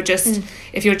like, if you're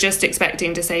just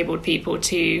expecting disabled people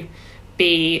to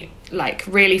be like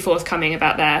really forthcoming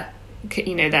about their,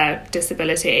 you know, their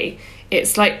disability,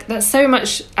 it's like that's so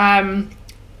much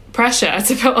pressure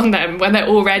to put on them when they're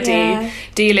already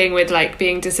dealing with like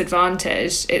being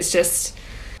disadvantaged. It's just,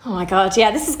 oh my God, yeah,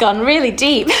 this has gone really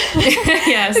deep.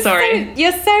 Yeah, sorry.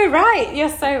 You're so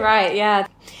right, yeah.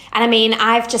 And I mean,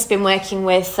 I've just been working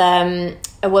with a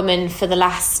woman for the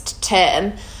last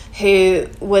term who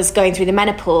was going through the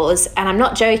menopause, and I'm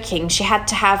not joking, she had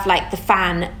to have like the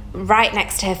fan right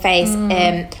next to her face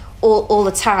all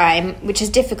the time, which is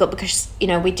difficult because, you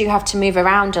know, we do have to move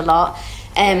around a lot.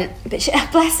 But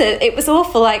bless her, it was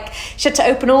awful. Like, she had to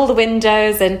open all the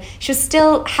windows, and she was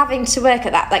still having to work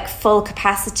at that like full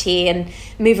capacity and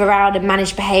move around and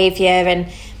manage behaviour. And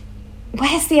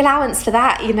where's the allowance for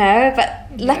that, you know? But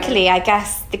luckily, I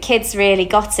guess the kids really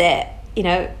got it. You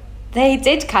know, they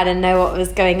did kind of know what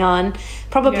was going on,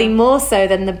 probably more so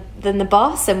than the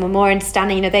boss, and were more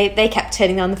understanding. You know, they kept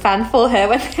turning on the fan for her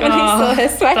when they saw her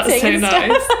sweating. That's so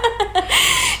nice.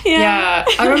 Yeah,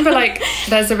 I remember like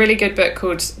there's a really good book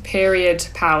called Period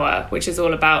Power, which is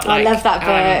all about like, I love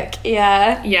that book.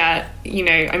 Yeah, you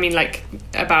know, I mean, like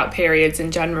about periods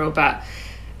in general. But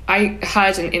I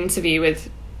heard an interview with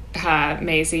her,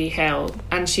 Maisie Hill,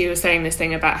 and she was saying this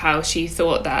thing about how she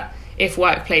thought that if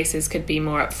workplaces could be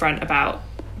more upfront about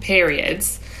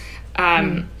periods,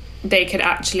 they could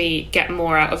actually get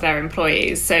more out of their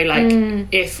employees. So like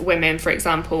if women, for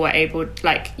example, were able,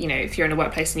 like, you know, if you're in a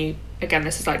workplace and you, again,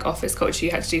 this is like office culture, you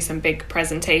had to do some big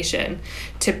presentation,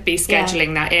 to be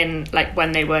scheduling that in like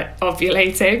when they were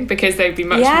ovulating, because they'd be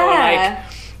much more like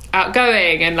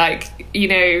outgoing and like, you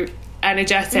know,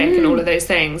 energetic and all of those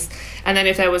things. And then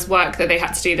if there was work that they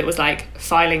had to do that was like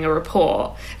filing a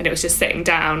report and it was just sitting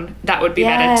down, that would be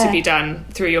better to be done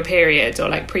through your period or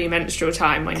like premenstrual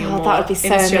time when you're more that would be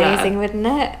so insular. Amazing, wouldn't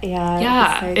it?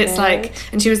 Yeah, it's so like,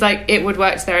 and she was like, it would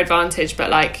work to their advantage,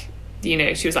 but like, you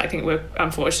know, she was like, I think we're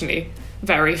unfortunately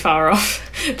very far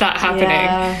off that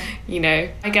happening, you know.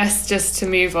 I guess just to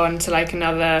move on to like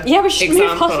another we should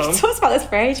example. move on. We've talked about this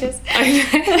for ages.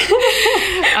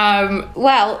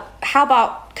 Well, how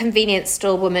about convenience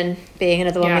store woman being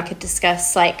another one we could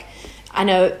discuss? Like, I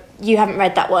know you haven't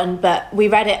read that one, but we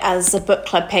read it as a book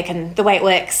club pick, and the way it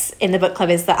works in the book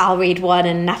club is that I'll read one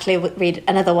and Natalie will read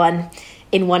another one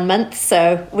in 1 month,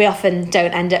 so we often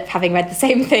don't end up having read the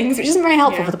same things, which isn't very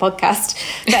helpful for the podcast.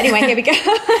 But anyway, here we go.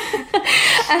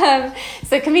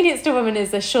 So Convenience Store Woman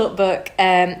is a short book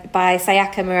by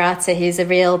Sayaka Murata, who's a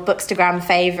real Bookstagram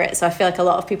favourite, so I feel like a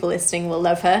lot of people listening will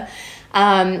love her,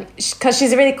 because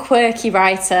she's a really quirky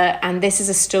writer, and this is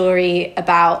a story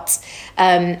about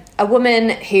a woman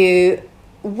who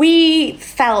we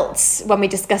felt when we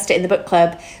discussed it in the book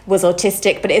club was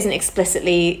autistic, but it isn't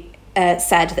explicitly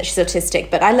said that she's autistic.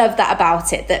 But I love that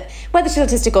about it, that whether she's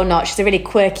autistic or not, she's a really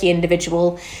quirky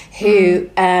individual who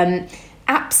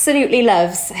absolutely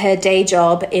loves her day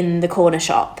job in the corner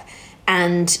shop.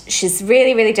 And she's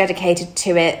really, really dedicated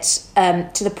to it,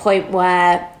 to the point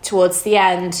where towards the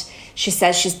end, she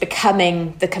says she's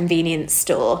becoming the convenience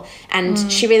store. And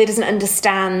she really doesn't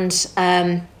understand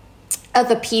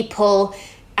other people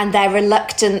and their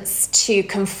reluctance to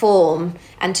conform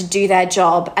and to do their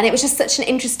job. And it was just such an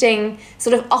interesting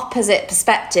sort of opposite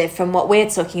perspective from what we're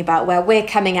talking about, where we're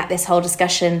coming at this whole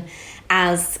discussion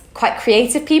as quite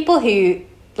creative people who,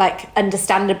 like,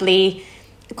 understandably,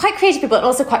 quite creative people and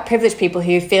also quite privileged people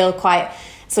who feel quite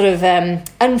sort of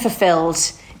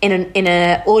unfulfilled in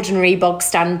a ordinary, bog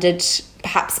standard,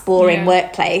 perhaps boring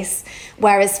workplace.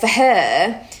 Whereas for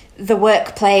her, the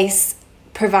workplace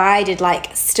provided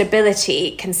like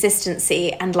stability,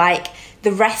 consistency, and like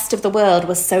the rest of the world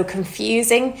was so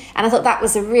confusing. And I thought that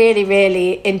was a really,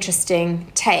 really interesting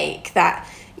take, that,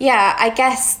 yeah, I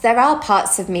guess there are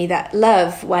parts of me that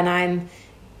love when I'm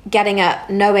getting up,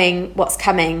 knowing what's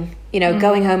coming, you know,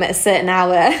 going home at a certain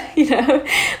hour, you know,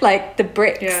 like the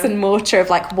bricks and mortar of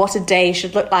like what a day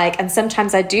should look like. And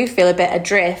sometimes I do feel a bit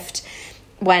adrift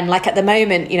when, like, at the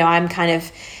moment, you know, I'm kind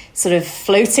of sort of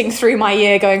floating through my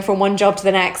year, going from one job to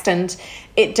the next, and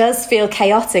it does feel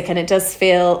chaotic, and it does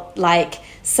feel like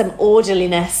some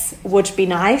orderliness would be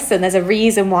nice. And there's a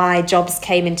reason why jobs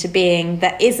came into being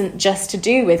that isn't just to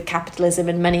do with capitalism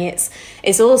and money.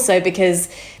 It's also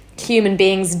because human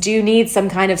beings do need some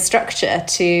kind of structure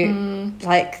to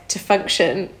like to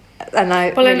function. And I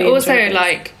and also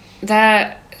like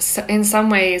they're in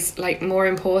some ways like more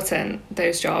important,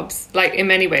 those jobs, like in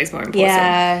many ways more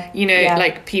important, you know,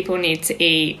 like people need to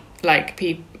eat, like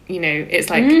people, you know,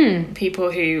 it's like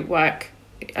people who work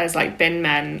as like bin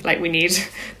men, like we need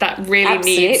that really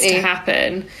needs to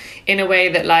happen in a way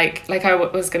that like I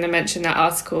was going to mention that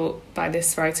article by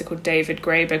this writer called David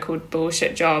Graeber called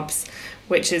Bullshit Jobs,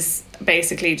 which is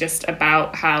basically just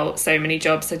about how so many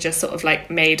jobs are just sort of like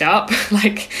made up,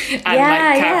 like, and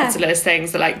like capitalist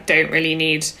things that like don't really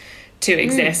need to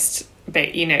exist,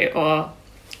 but you know,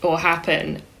 or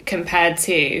happen, compared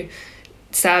to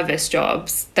service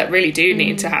jobs that really do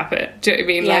need to happen. Do you know what I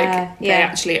mean? Like they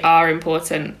actually are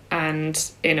important, and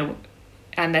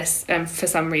for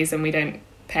some reason we don't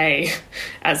pay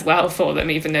as well for them,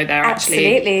 even though they're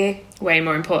actually way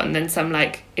more important than some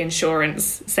like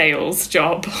insurance sales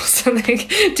job or something.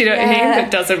 Do you know what I mean?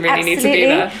 That doesn't really need to be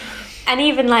there. And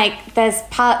even like there's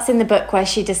parts in the book where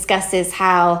she discusses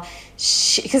how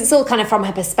because it's all kind of from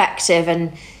her perspective,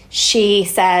 and she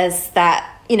says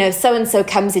that, you know, so-and-so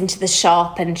comes into the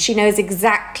shop and she knows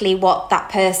exactly what that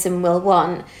person will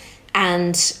want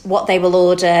and what they will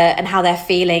order and how they're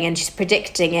feeling, and she's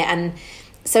predicting it. And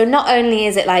so not only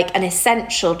is it like an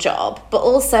essential job, but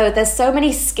also there's so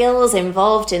many skills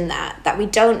involved in that we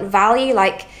don't value.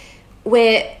 Like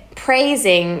we're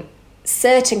praising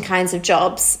certain kinds of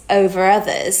jobs over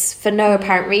others for no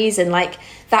apparent reason. Like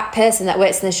that person that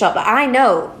works in the shop, like I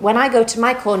know when I go to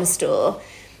my corner store,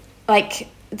 like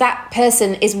that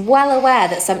person is well aware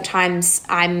that sometimes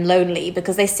I'm lonely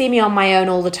because they see me on my own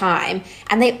all the time,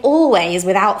 and they always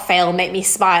without fail make me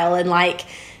smile, and like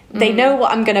they know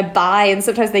what I'm going to buy, and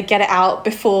sometimes they get it out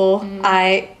before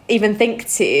I even think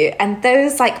to. And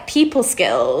those like people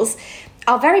skills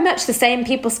are very much the same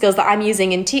people skills that I'm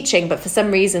using in teaching, but for some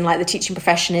reason like the teaching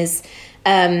profession is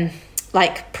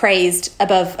like praised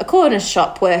above a corner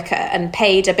shop worker and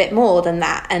paid a bit more than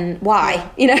that. And why?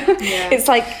 You know, it's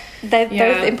like they're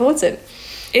both important.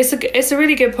 It's a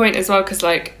really good point as well, because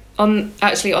like on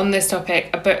this topic,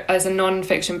 a book, as a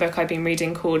non-fiction book I've been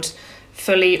reading called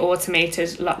Fully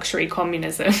Automated Luxury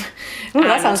Communism. Oh,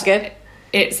 that sounds good.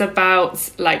 It's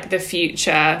about like the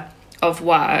future of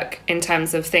work in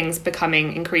terms of things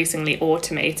becoming increasingly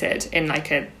automated in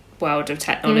like a world of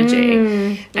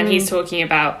technology. And he's talking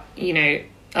about, you know,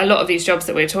 a lot of these jobs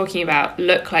that we're talking about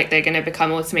look like they're going to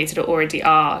become automated or already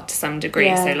are to some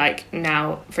degree. So like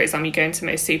now, for example, you go into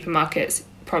most supermarkets,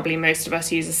 probably most of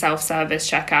us use a self-service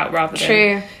checkout rather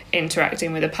than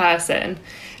interacting with a person.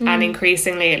 And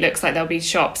increasingly it looks like there'll be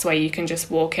shops where you can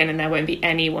just walk in and there won't be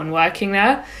anyone working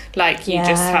there. Like you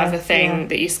just have a thing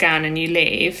that you scan and you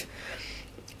leave.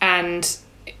 And,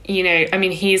 you know, I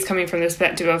mean, he's coming from the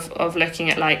perspective of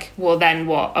looking at like, well, then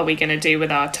what are we going to do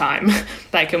with our time?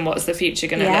 Like, and what's the future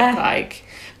going to look like?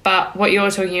 But what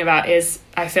you're talking about is,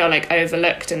 I feel like,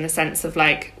 overlooked in the sense of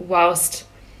like, whilst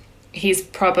he's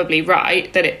probably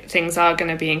right that things are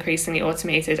going to be increasingly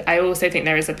automated. I also think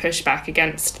there is a pushback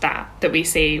against that we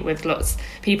see with lots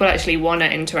people actually want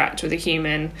to interact with a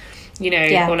human, you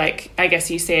know, or like I guess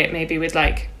you see it maybe with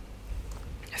like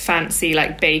fancy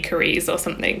like bakeries or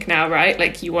something now, right?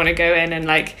 Like you want to go in and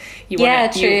like you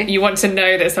want to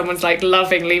know that someone's like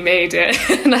lovingly made it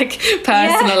like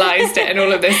personalized it and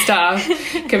all of this stuff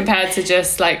compared to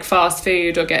just like fast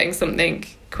food or getting something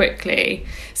quickly.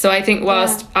 So I think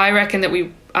whilst I reckon that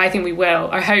I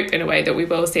hope in a way that we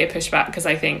will see a pushback, because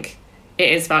I think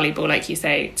it is valuable, like you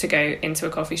say, to go into a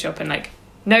coffee shop and like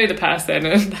know the person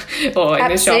or in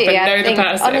the shop and know the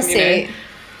person, honestly, you know.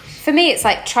 For me, it's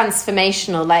like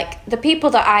transformational. Like the people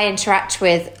that I interact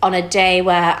with on a day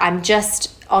where I'm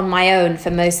just on my own for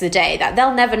most of the day, that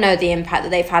they'll never know the impact that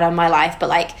they've had on my life. But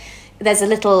like, there's a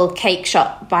little cake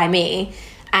shop by me,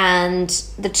 and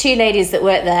the two ladies that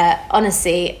work there,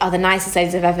 honestly, are the nicest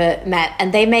ladies I've ever met.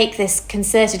 And they make this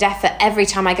concerted effort every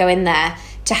time I go in there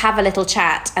to have a little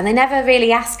chat. And they never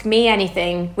really ask me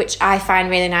anything, which I find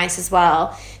really nice as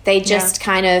well. They just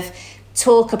kind of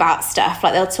talk about stuff,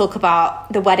 like they'll talk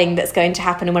about the wedding that's going to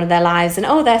happen in one of their lives,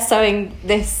 and they're sewing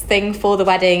this thing for the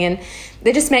wedding, and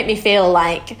they just make me feel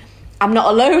like I'm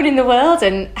not alone in the world.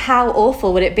 And how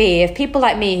awful would it be if people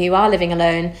like me who are living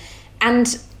alone,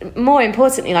 and more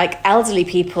importantly like elderly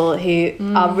people who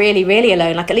are really, really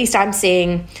alone, like at least I'm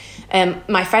seeing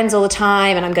my friends all the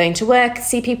time, and I'm going to work,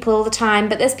 see people all the time,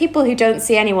 but there's people who don't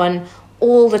see anyone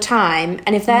all the time,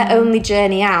 and if their only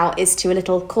journey out is to a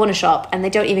little corner shop and they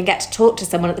don't even get to talk to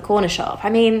someone at the corner shop, I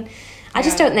mean, I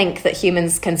just don't think that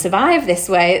humans can survive this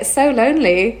way. It's so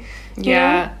lonely.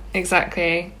 Yeah,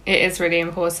 exactly. It is really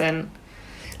important.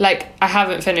 Like, I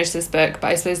haven't finished this book, but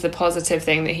I suppose the positive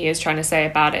thing that he is trying to say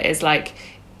about it is like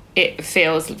it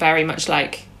feels very much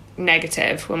like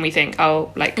negative when we think,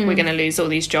 we're going to lose all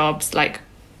these jobs, like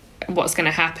what's going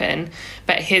to happen.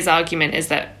 But his argument is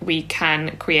that we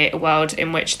can create a world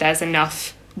in which there's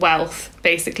enough wealth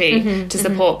basically to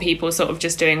support people sort of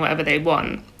just doing whatever they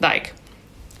want, like,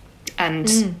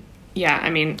 and I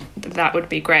mean, that would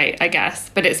be great, I guess.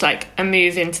 But it's like a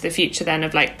move into the future then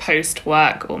of like post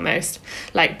work, almost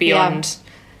like beyond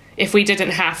if we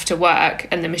didn't have to work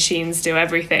and the machines do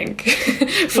everything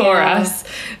for us,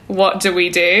 what do we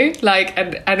do? Like,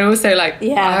 and also like,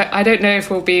 I don't know if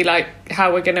we'll be like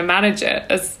how we're going to manage it,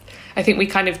 as I think we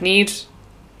kind of need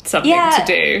something to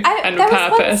do and a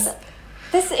purpose.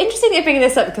 It's interesting that you're bringing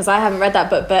this up because I haven't read that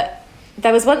book, but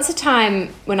there was once a time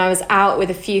when I was out with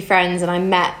a few friends and I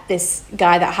met this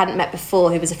guy that I hadn't met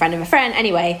before, who was a friend of a friend.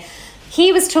 Anyway,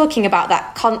 he was talking about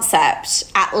that concept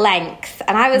at length,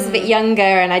 and I was a bit younger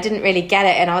and I didn't really get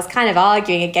it, and I was kind of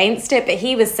arguing against it, but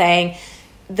he was saying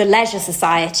the leisure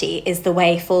society is the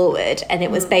way forward, and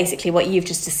it was basically what you've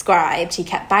just described. He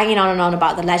kept banging on and on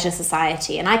about the leisure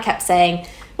society, and I kept saying,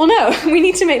 well, no, we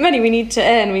need to make money, we need to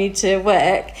earn, we need to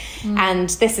work, and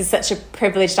this is such a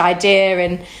privileged idea.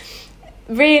 And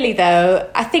really, though,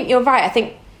 I think you're right. I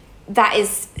think that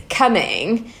is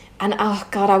coming. And oh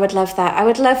God, I would love that. I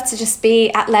would love to just be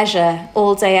at leisure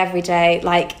all day, every day,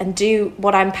 like, and do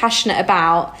what I'm passionate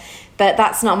about. But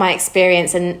that's not my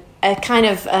experience. And a kind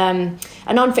of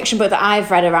a non-fiction book that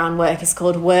I've read around work is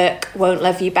called Work Won't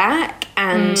Love You Back.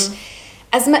 And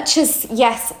as much as,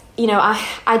 yes, you know,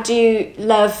 I do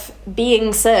love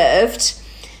being served,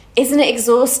 isn't it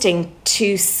exhausting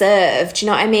to serve? Do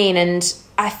you know what I mean? And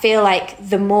I feel like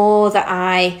the more that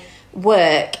I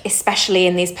work, especially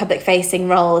in these public facing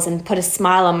roles, and put a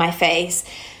smile on my face,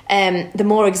 the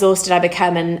more exhausted I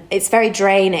become, and it's very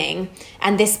draining.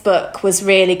 And this book was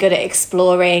really good at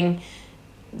exploring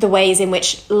the ways in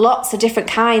which lots of different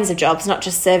kinds of jobs, not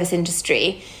just service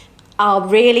industry, are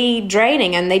really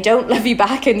draining, and they don't love you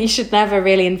back, and you should never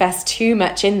really invest too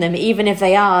much in them, even if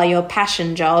they are your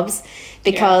passion jobs,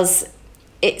 because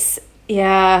it's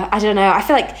I don't know, I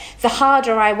feel like the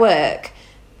harder I work,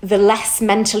 the less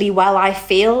mentally well I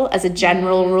feel as a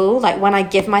general rule. Like when I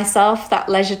give myself that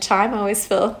leisure time, I always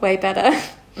feel way better.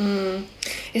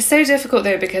 It's so difficult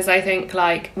though, because I think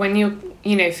like when you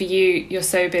know, for you're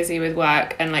so busy with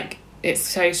work and like it's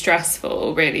so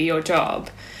stressful really, your job.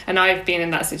 And I've been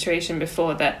in that situation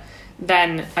before, that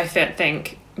then I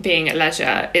think being at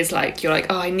leisure is like, you're like,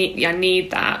 oh, I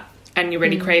need that. And you're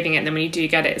really craving it. And then when you do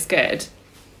get it, it's good.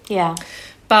 Yeah.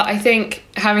 But I think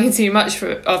having too much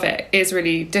of it is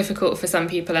really difficult for some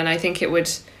people. And I think it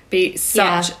would be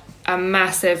such a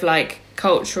massive, like,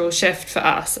 cultural shift for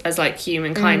us as, like,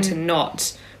 humankind to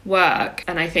not work.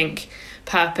 And I think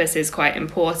purpose is quite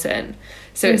important.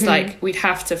 So it's like we'd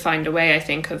have to find a way, I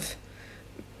think, of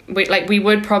we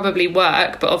would probably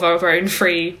work, but of our own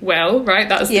free will, right?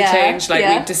 That's the change.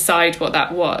 We'd decide what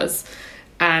that was,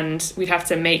 and we'd have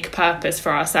to make purpose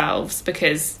for ourselves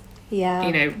because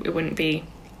it wouldn't be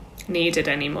needed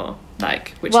anymore.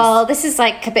 This is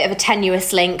like a bit of a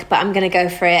tenuous link, but I'm going to go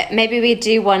for it. Maybe we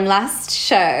do one last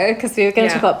show, because we were going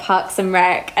to talk about Parks and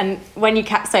Rec, and when you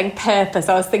kept saying purpose,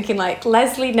 I was thinking like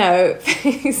Leslie Knope,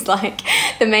 who's like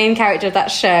the main character of that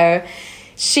show.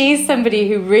 She's somebody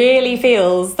who really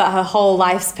feels that her whole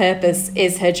life's purpose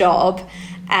is her job,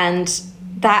 and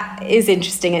that is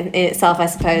interesting in itself, I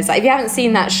suppose. Like, if you haven't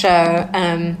seen that show,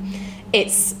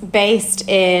 it's based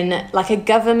in like a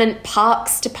government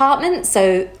parks department.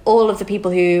 So all of the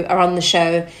people who are on the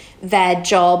show, their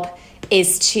job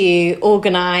is to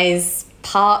organise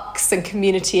parks and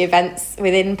community events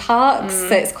within parks. So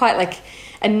it's quite like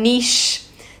a niche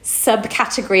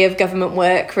subcategory of government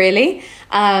work, really.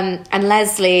 And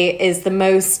Leslie is the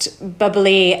most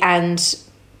bubbly and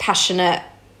passionate,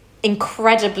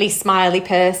 incredibly smiley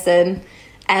person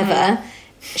ever.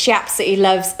 She absolutely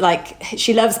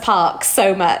loves parks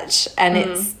so much, and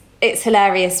it's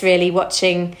hilarious really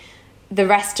watching the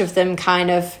rest of them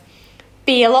kind of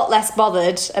be a lot less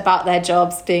bothered about their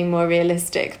jobs being more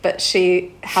realistic, but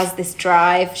she has this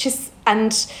drive.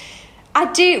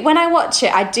 When I watch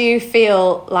it, I do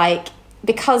feel like,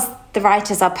 because the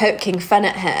writers are poking fun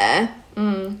at her,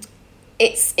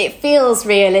 it feels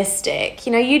realistic.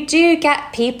 You know, you do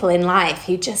get people in life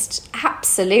who just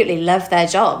absolutely love their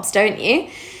jobs, don't you?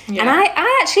 Yeah. And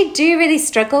I actually do really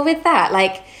struggle with that.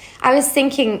 Like, I was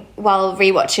thinking while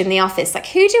rewatching The Office, like,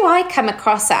 who do I come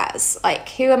across as? Like,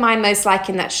 who am I most like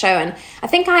in that show? And I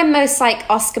think I'm most like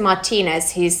Oscar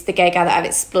Martinez, who's the gay guy that I've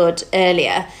explored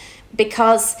earlier,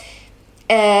 because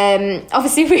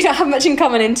obviously we don't have much in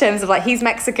common in terms of like, he's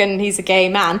Mexican, he's a gay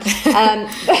man,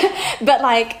 but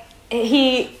like,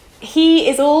 he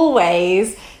is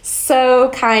always so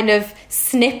kind of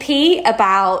snippy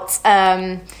about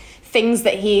things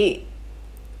that he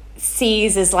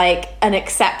sees as like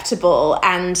unacceptable,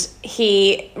 and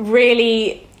he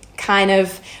really kind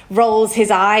of rolls his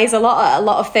eyes a lot at a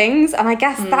lot of things, and I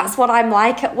guess that's what I'm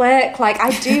like at work. Like,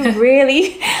 I just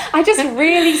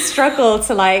really struggle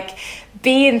to like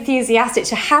be enthusiastic,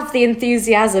 to have the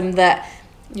enthusiasm that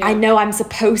I know I'm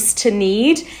supposed to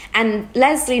need. And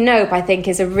Leslie Knope, I think,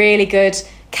 is a really good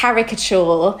caricature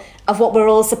of what we're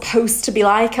all supposed to be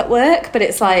like at work, but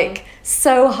it's like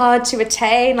so hard to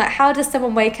attain. Like, how does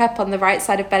someone wake up on the right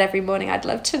side of bed every morning? I'd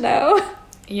love to know.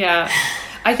 Yeah,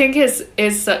 I think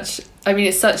it's such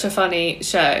a funny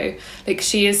show. Like,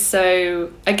 she is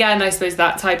so, again, I suppose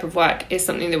that type of work is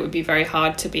something that would be very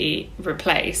hard to be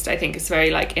replaced. I think it's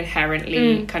very like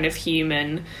inherently kind of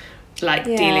human, like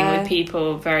dealing with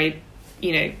people, very,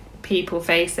 people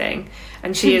facing.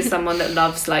 And she is someone that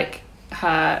loves like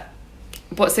her,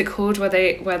 what's it called where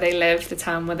they live, the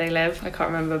town where they live, I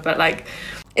can't remember, but like,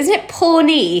 isn't it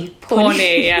Pawnee?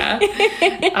 Pawnee, yeah.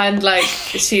 And like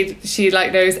she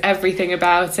like knows everything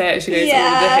about it. She knows all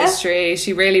of the history.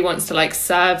 She really wants to like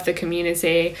serve the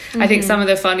community. I think some of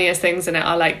the funniest things in it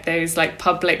are like those like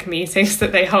public meetings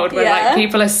that they hold where like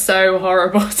people are so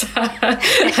horrible to her,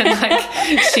 and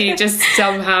like she just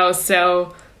somehow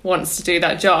still wants to do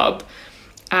that job,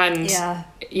 and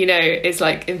is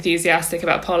like enthusiastic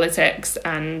about politics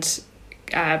and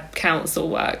council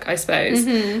work, I suppose.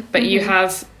 But you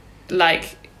have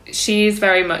like, she's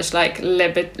very much like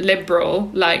liberal,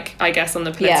 like, I guess, on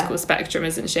the political spectrum,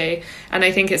 isn't she? And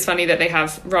I think it's funny that they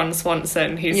have Ron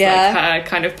Swanson, who's like her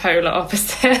kind of polar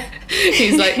opposite.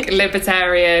 He's like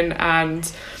libertarian, and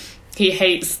he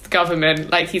hates the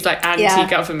government. Like, he's like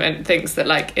anti-government, thinks that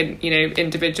like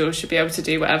individuals should be able to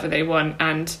do whatever they want,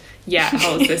 and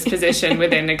holds this position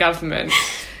within the government.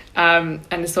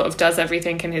 And sort of does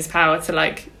everything in his power to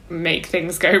like make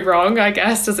things go wrong, I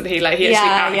guess, doesn't he? Like, he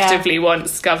actually actively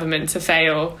wants government to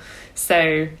fail.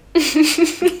 So but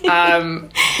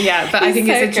I think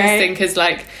it's interesting because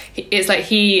like it's like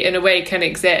he in a way can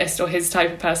exist, or his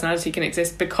type of personality can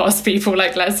exist because people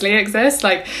like Leslie exist,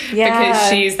 like because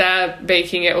she's there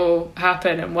making it all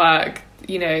happen and work,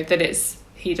 that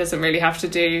he doesn't really have to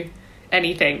do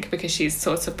anything because she's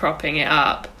sort of propping it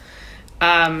up.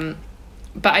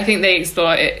 But I think they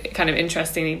explore it kind of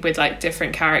interestingly with like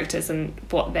different characters and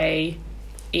what they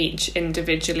each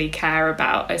individually care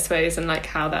about, I suppose, and like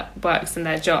how that works in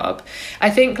their job. I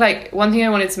think like one thing I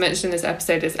wanted to mention in this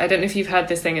episode is, I don't know if you've heard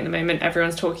this thing at the moment,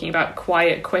 everyone's talking about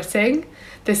quiet quitting.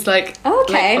 This like, on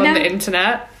the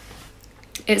internet.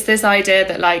 It's this idea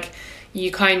that like, you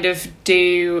kind of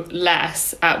do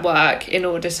less at work in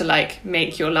order to like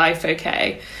make your life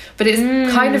okay. But it's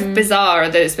kind of bizarre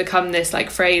that it's become this like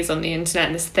phrase on the internet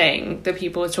and this thing that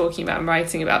people are talking about and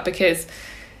writing about, because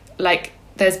like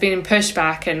there's been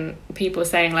pushback and people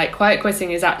saying like quiet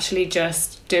quitting is actually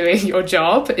just doing your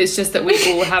job. It's just that we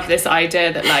all have this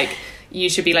idea that like you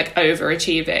should be like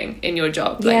overachieving in your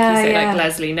job, like you say, like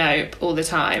Leslie Knope all the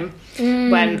time,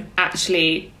 when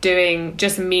actually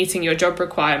just meeting your job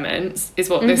requirements is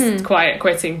what this quiet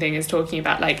quitting thing is talking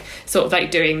about, like sort of like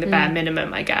doing the bare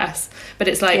minimum, I guess. But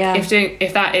it's like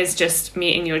if that is just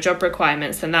meeting your job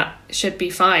requirements, then that should be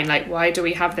fine. Like, why do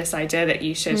we have this idea that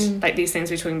you should like these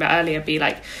things we were talking about earlier, be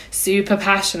like super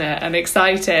passionate and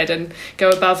excited and go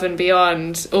above and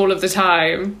beyond all of the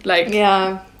time, like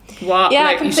what? Yeah,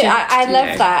 like, completely. I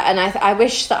love that, and I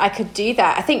wish that I could do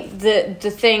that. I think the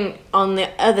thing on the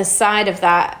other side of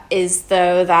that is,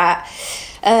 though, that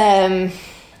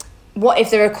what if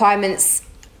the requirements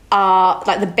are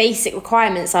like the basic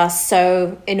requirements are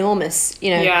so enormous?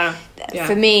 You know,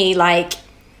 for me, like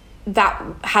that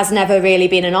has never really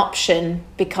been an option,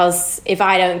 because if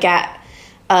I don't get,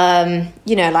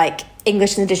 you know, like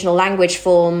English and additional language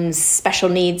forms, special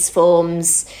needs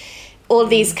forms, all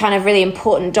these kind of really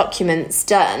important documents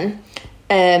done,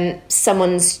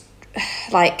 someone's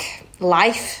like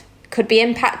life could be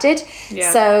impacted.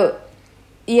 So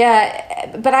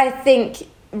but I think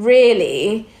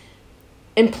really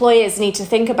employers need to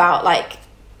think about like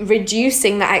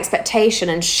reducing that expectation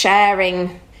and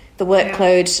sharing the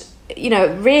workload. You know,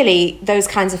 really those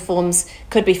kinds of forms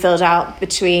could be filled out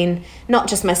between not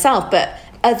just myself but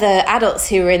other adults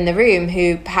who are in the room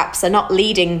who perhaps are not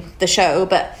leading the show,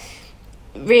 but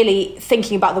really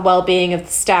thinking about the well-being of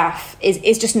the staff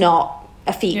is just not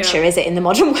a feature, is it, in the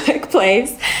modern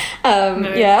workplace?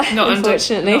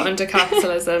 Unfortunately. Not under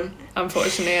capitalism,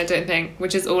 unfortunately, I don't think,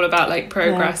 which is all about like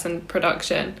progress and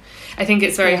production. I think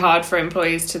it's very hard for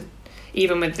employees to,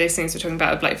 even with these things we're talking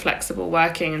about of like flexible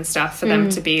working and stuff, for them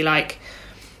to be like,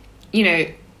 you know,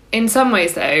 in some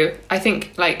ways though, I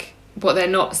think like what they're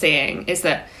not seeing is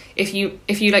that if you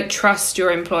like trust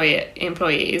your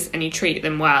employees and you treat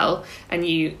them well and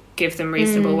you give them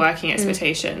reasonable working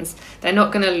expectations, they're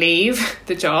not going to leave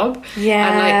the job.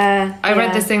 And like I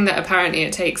read this thing that apparently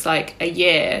it takes like a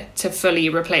year to fully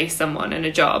replace someone in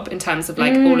a job in terms of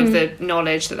like all of the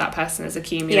knowledge that person has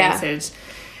accumulated.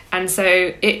 And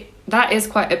so that is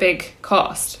quite a big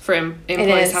cost for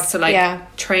employers to have to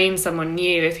like train someone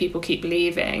new if people keep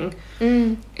leaving.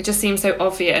 It just seems so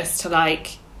obvious to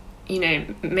like, you know,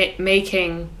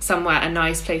 making somewhere a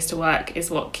nice place to work is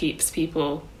what keeps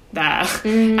people there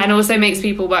and also makes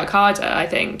people work harder. I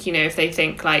think, you know, if they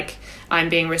think like I'm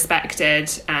being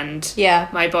respected and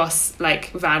my boss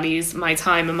like values my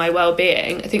time and my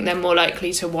well-being, I think they're more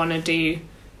likely to want to do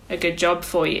a good job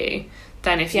for you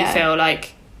than if you feel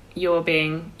like you're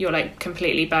like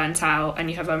completely burnt out and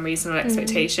you have unreasonable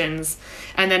expectations.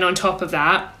 And then on top of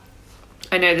that,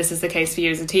 I know this is the case for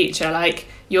you as a teacher, like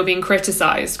you're being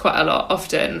criticised quite a lot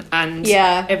often and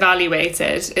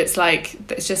evaluated. It's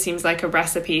like, it just seems like a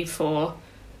recipe for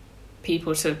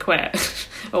people to quit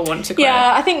or want to quit.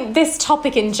 Yeah, I think this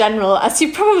topic in general, as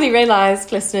you probably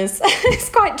realised, listeners, is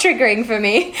quite triggering for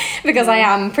me because I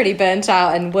am pretty burnt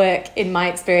out and work, in my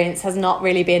experience, has not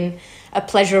really been a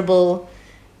pleasurable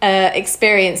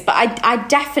experience. But I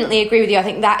definitely agree with you. I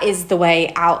think that is the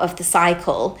way out of the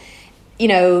cycle. You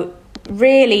know,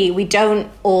 really, we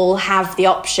don't all have the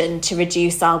option to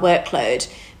reduce our workload,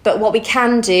 but what we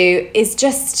can do is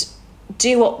just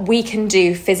do what we can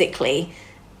do physically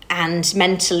and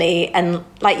mentally, and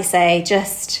like you say,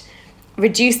 just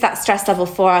reduce that stress level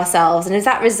for ourselves. And if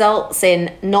that results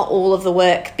in not all of the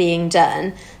work being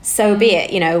done, so be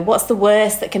it. You know, what's the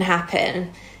worst that can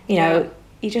happen? You know,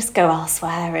 you just go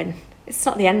elsewhere and it's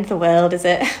not the end of the world, is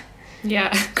it?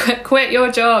 Yeah, quit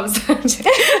your jobs.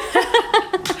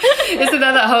 Isn't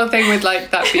there that whole thing with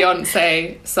like that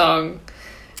Beyonce song?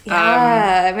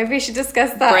 Yeah, maybe we should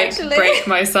discuss that. Break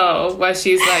My Soul, where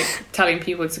she's like telling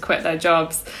people to quit their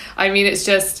jobs. I mean, it's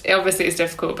just, obviously it's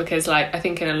difficult because like I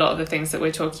think in a lot of the things that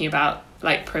we're talking about,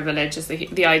 like privilege is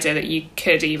the idea that you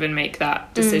could even make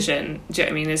that decision. Do you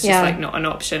know what I mean? It's just like not an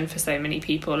option for so many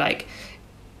people, like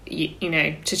you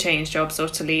know, to change jobs or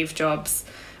to leave jobs,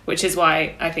 which is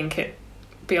why I think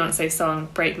Beyonce's song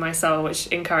Break My Soul, which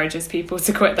encourages people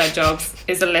to quit their jobs,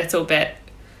 is a little bit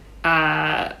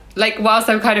like, whilst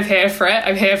I'm kind of here for it,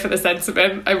 I'm here for the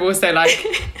sentiment, I'm also like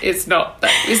it's not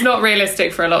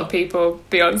realistic for a lot of people,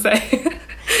 Beyonce.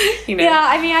 You know? Yeah,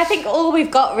 I mean, I think all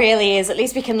we've got really is at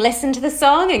least we can listen to the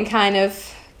song and kind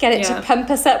of get it to pump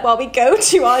us up while we go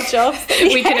to our jobs.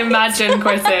 We can imagine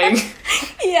quitting.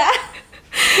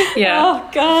 Yeah. Oh,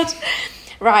 God.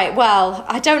 Right, well,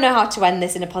 I don't know how to end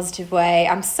this in a positive way.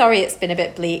 I'm sorry it's been a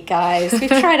bit bleak, guys. We've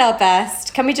tried our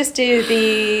best. Can we just do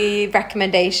the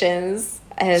recommendations?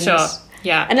 And sure,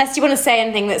 yeah. Unless you want to say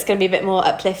anything that's going to be a bit more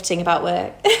uplifting about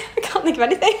work. I can't think of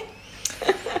anything.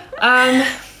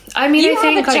 I mean, you I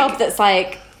think have a job that's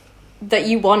like, that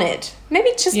you wanted.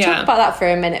 Maybe just talk about that for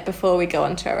a minute before we go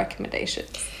on to our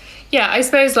recommendations. Yeah, I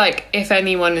suppose, like, if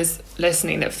anyone is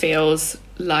listening that feels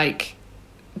like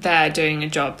they're doing a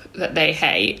job that they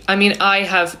hate. I mean, I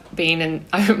have been in,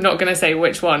 I'm not going to say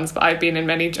which ones, but I've been in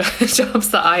many jobs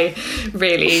that I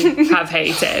really have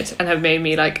hated and have made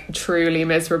me, like, truly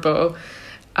miserable.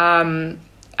 And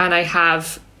I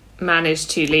have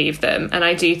managed to leave them. And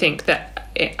I do think that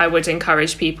I would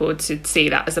encourage people to see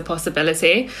that as a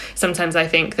possibility. Sometimes I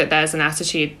think that there's an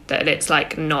attitude that it's,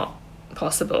 like, not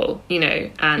possible, you know,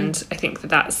 and I think that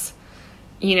that's,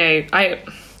 you know,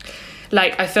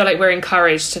 I feel like we're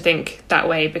encouraged to think that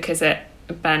way because it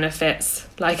benefits,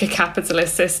 like, a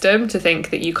capitalist system, to think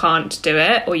that you can't do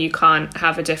it or you can't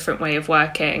have a different way of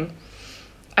working.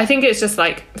 I think it's just,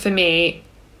 like, for me,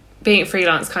 being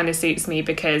freelance kind of suits me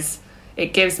because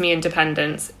it gives me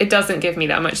independence. It doesn't give me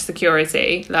that much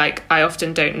security. Like, I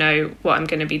often don't know what I'm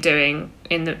going to be doing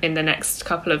in the next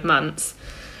couple of months.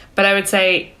 But I would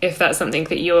say if that's something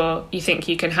that you think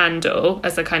you can handle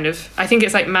as a kind of, I think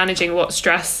it's like managing what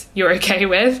stress you're okay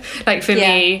with. Like, for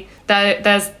me,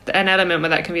 there's an element where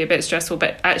that can be a bit stressful,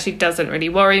 but actually doesn't really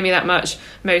worry me that much.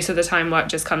 Most of the time work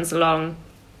just comes along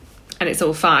and it's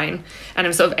all fine. And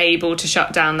I'm sort of able to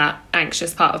shut down that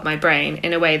anxious part of my brain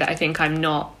in a way that I think I'm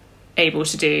not able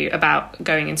to do about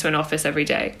going into an office every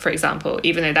day, for example,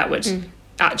 even though that would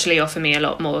actually offer me a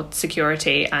lot more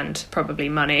security and probably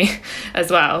money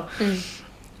as well.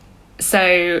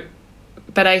 So,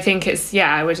 but I think it's,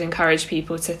 I would encourage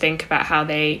people to think about how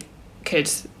they could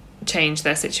change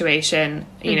their situation.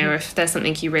 You know, if there's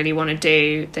something you really want to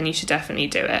do, then you should definitely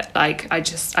do it. Like, I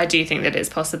do think that it's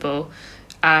possible.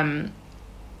 You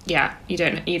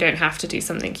don't have to do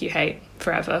something you hate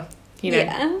forever, you know.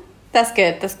 Yeah, that's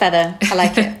good, that's better. I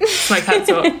like it. It's my pet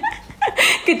talk.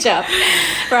 Good job.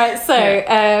 Right,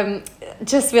 so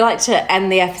just we like to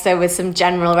end the episode with some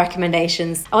general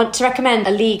recommendations. I want to recommend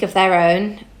A League of Their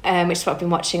Own, which is what I've been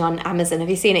watching on Amazon. Have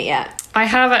you seen it yet? I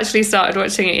have actually started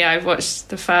watching it. I've watched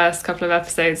the first couple of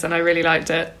episodes and I really liked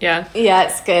it. Yeah,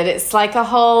 it's good. It's like a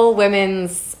whole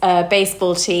women's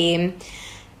baseball team.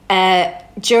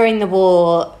 During the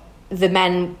war, the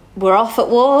men were off at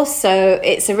war, so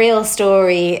it's a real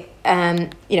story,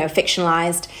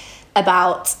 fictionalized,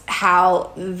 about how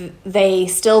they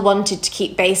still wanted to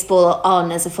keep baseball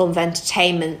on as a form of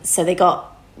entertainment. So they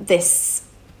got this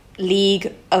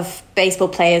league of baseball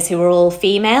players who were all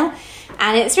female.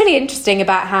 And it's really interesting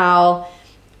about how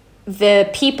the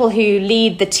people who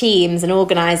lead the teams and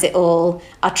organise it all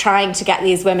are trying to get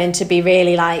these women to be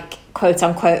really, like, quote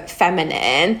unquote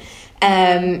feminine.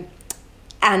 And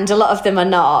a lot of them are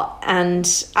not. And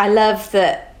I love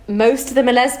that most of them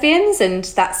are lesbians, and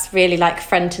that's really, like,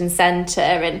 front and centre.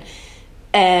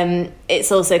 And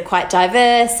it's also quite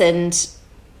diverse, and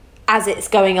as it's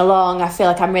going along, I feel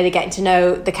like I'm really getting to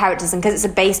know the characters. And because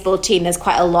it's a baseball team, there's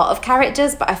quite a lot of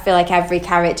characters, but I feel like every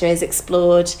character is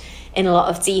explored in a lot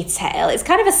of detail. It's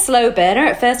kind of a slow burner.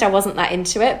 At first I wasn't that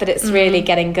into it, but it's really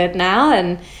getting good now.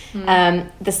 And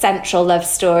the central love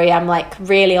story I'm, like,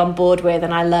 really on board with,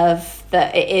 and I love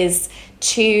that it is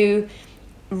two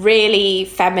really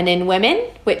feminine women,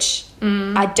 which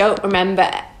I don't remember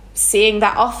seeing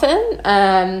that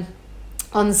often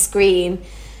on screen,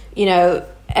 you know,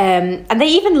 and they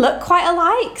even look quite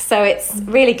alike. So it's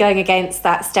really going against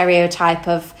that stereotype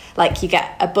of, like, you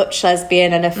get a butch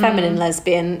lesbian and a feminine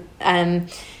lesbian. And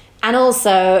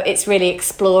also it's really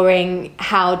exploring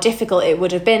how difficult it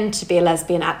would have been to be a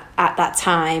lesbian at that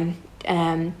time.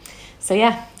 10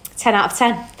 out of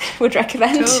 10 would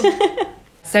recommend. Cool.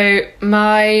 So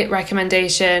my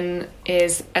recommendation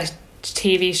is a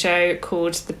TV show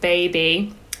called The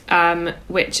Baby,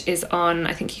 which is on,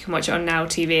 I think you can watch it on Now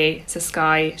TV. It's a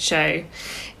Sky show.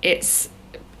 It's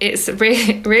a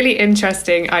really, really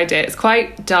interesting idea. It's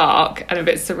quite dark and a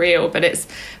bit surreal, but it's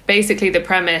basically, the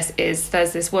premise is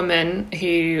there's this woman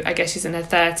who, I guess she's in her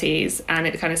 30s, and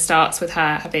it kind of starts with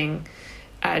her having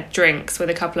drinks with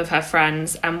a couple of her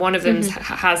friends, and one of them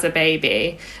has a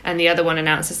baby and the other one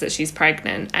announces that she's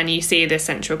pregnant, and you see this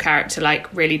central character,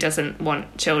 like, really doesn't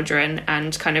want children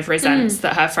and kind of resents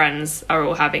that her friends are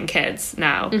all having kids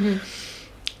now.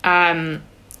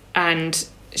 And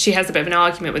she has a bit of an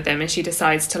argument with them, and she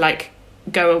decides to, like,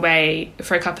 go away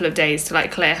for a couple of days to,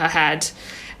 like, clear her head.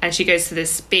 and she goes to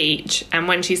this beach, and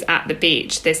when she's at the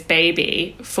beach, this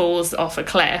baby falls off a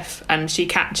cliff and she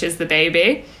catches the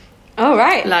baby. Oh,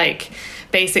 right. Like,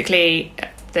 basically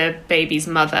the baby's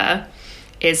mother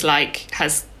is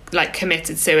has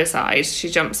committed suicide. She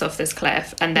jumps off this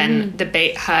cliff, and then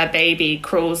her baby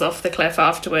crawls off the cliff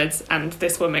afterwards, and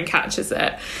this woman catches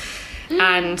it.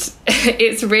 And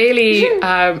it's really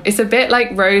it's a bit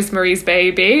like Rosemary's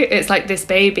Baby. It's like this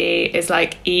baby is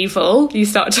like evil, you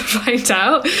start to find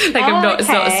out. Like, it's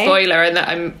not a spoiler, and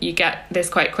that you get this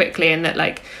quite quickly, and that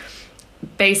like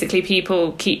basically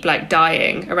people keep like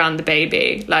dying around the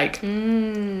baby. Like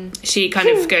she kind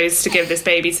of goes to give this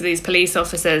baby to these police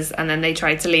officers, and then they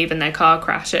try to leave and their car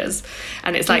crashes,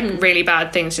 and it's like really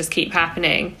bad things just keep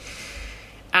happening.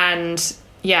 And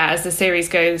yeah, as the series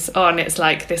goes on, it's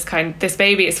like this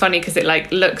baby, it's funny because it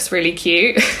like looks really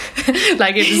cute.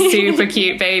 Like, it's a super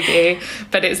cute baby,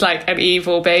 but it's like an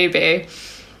evil baby.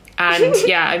 And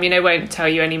yeah, I mean, I won't tell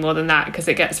you any more than that because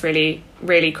it gets really,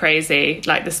 really crazy,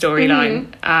 like the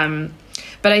storyline.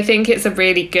 But I think it's a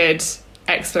really good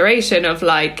exploration of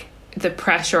like the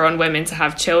pressure on women to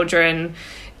have children,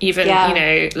 even, you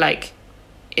know, like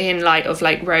in light of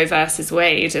like Roe versus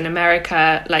Wade in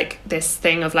America, like this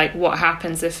thing of like what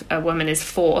happens if a woman is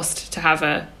forced to have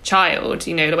a child,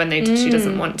 you know, when she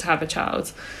doesn't want to have a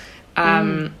child.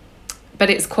 But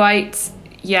it's quite,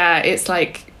 it's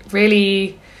like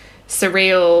really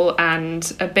surreal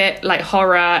and a bit like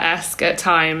horror-esque at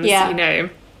times, you know,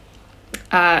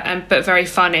 but very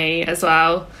funny as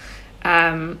well.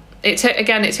 It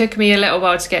took me a little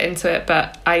while to get into it,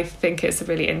 but I think it's a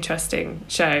really interesting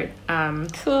show.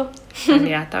 Cool. And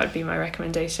yeah, that would be my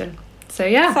recommendation. So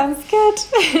yeah. Sounds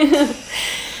good.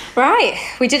 Right,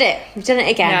 we did it. We've done it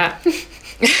again. Yeah.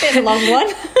 Bit of a long one.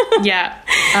 Yeah.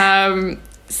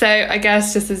 So I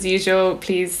guess just as usual,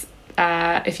 please,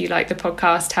 if you like the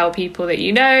podcast, tell people that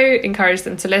you know, encourage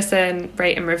them to listen,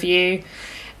 rate and review.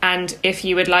 And if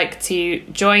you would like to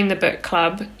join the book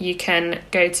club, you can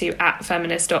go to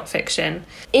 @feminist.fiction.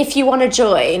 If you want to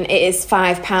join, it is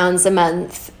 £5 a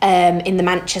month in the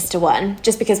Manchester one,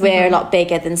 just because we're a lot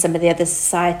bigger than some of the other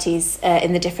societies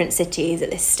in the different cities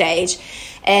at this stage.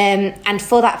 And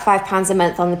for that £5 a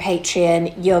month on the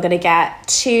Patreon, you're going to get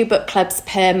 2 book clubs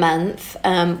per month.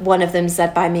 One of them's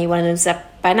led by me, one of them's led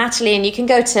by Natalie, and you can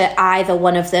go to either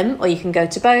one of them or you can go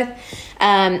to both.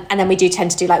 And then we do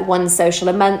tend to do like one social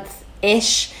a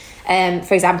month-ish.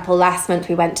 For example, last month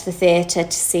we went to the theatre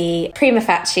to see Prima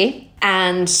Facie,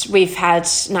 and we've had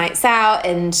nights out,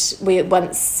 and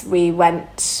we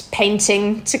went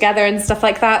painting together and stuff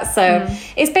like that. So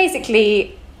it's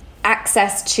basically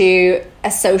access to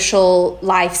a social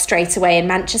life straight away in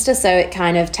Manchester, so it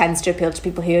kind of tends to appeal to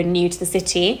people who are new to the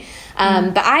city.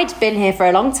 But I'd been here for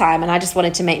a long time, and I just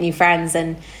wanted to make new friends,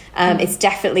 and it's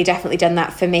definitely done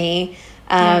that for me.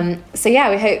 So yeah,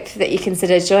 we hope that you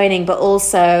consider joining, but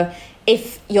also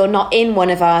if you're not in one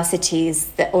of our cities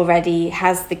that already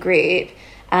has the group,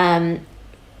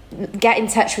 get in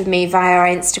touch with me via our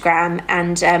Instagram,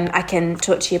 and I can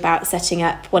talk to you about setting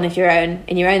up one of your own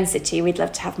in your own city. We'd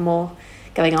love to have more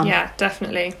going on. Yeah,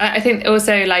 definitely. I think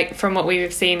also, like, from what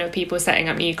we've seen of people setting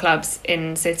up new clubs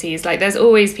in cities, like, there's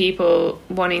always people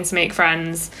wanting to make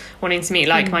friends, wanting to meet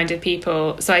like-minded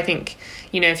people. So I think,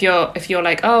 you know, if you're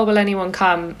like, oh, will anyone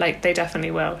come? Like, they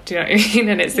definitely will. Do you know what I mean?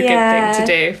 And it's a good thing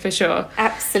to do, for sure.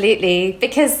 Absolutely.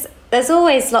 Because there's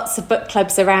always lots of book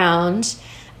clubs around,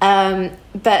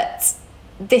 but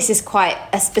this is quite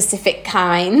a specific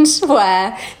kind,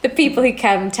 where the people who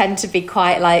come tend to be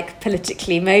quite like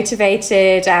politically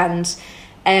motivated and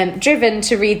driven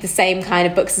to read the same kind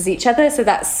of books as each other. So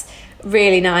that's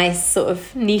really nice sort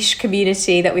of niche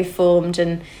community that we've formed,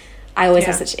 and I always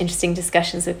have such interesting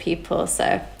discussions with people.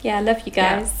 So yeah, I love you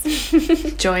guys.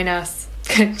 Join us.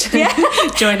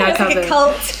 Join our coven.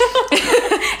 Cult.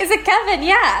 It's a coven,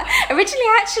 yeah. Originally,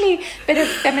 actually, bit of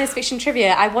feminist fiction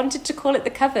trivia, I wanted to call it the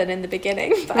Coven in the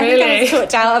beginning, but really? I think I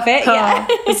was talked out of it. Yeah,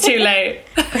 it's too late.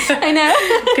 I know.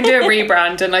 You can do a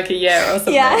rebrand in like a year or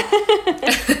something. Yeah.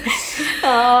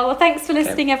 Oh, well, thanks for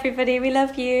listening, everybody. We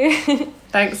love you.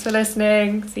 Thanks for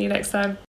listening. See you next time.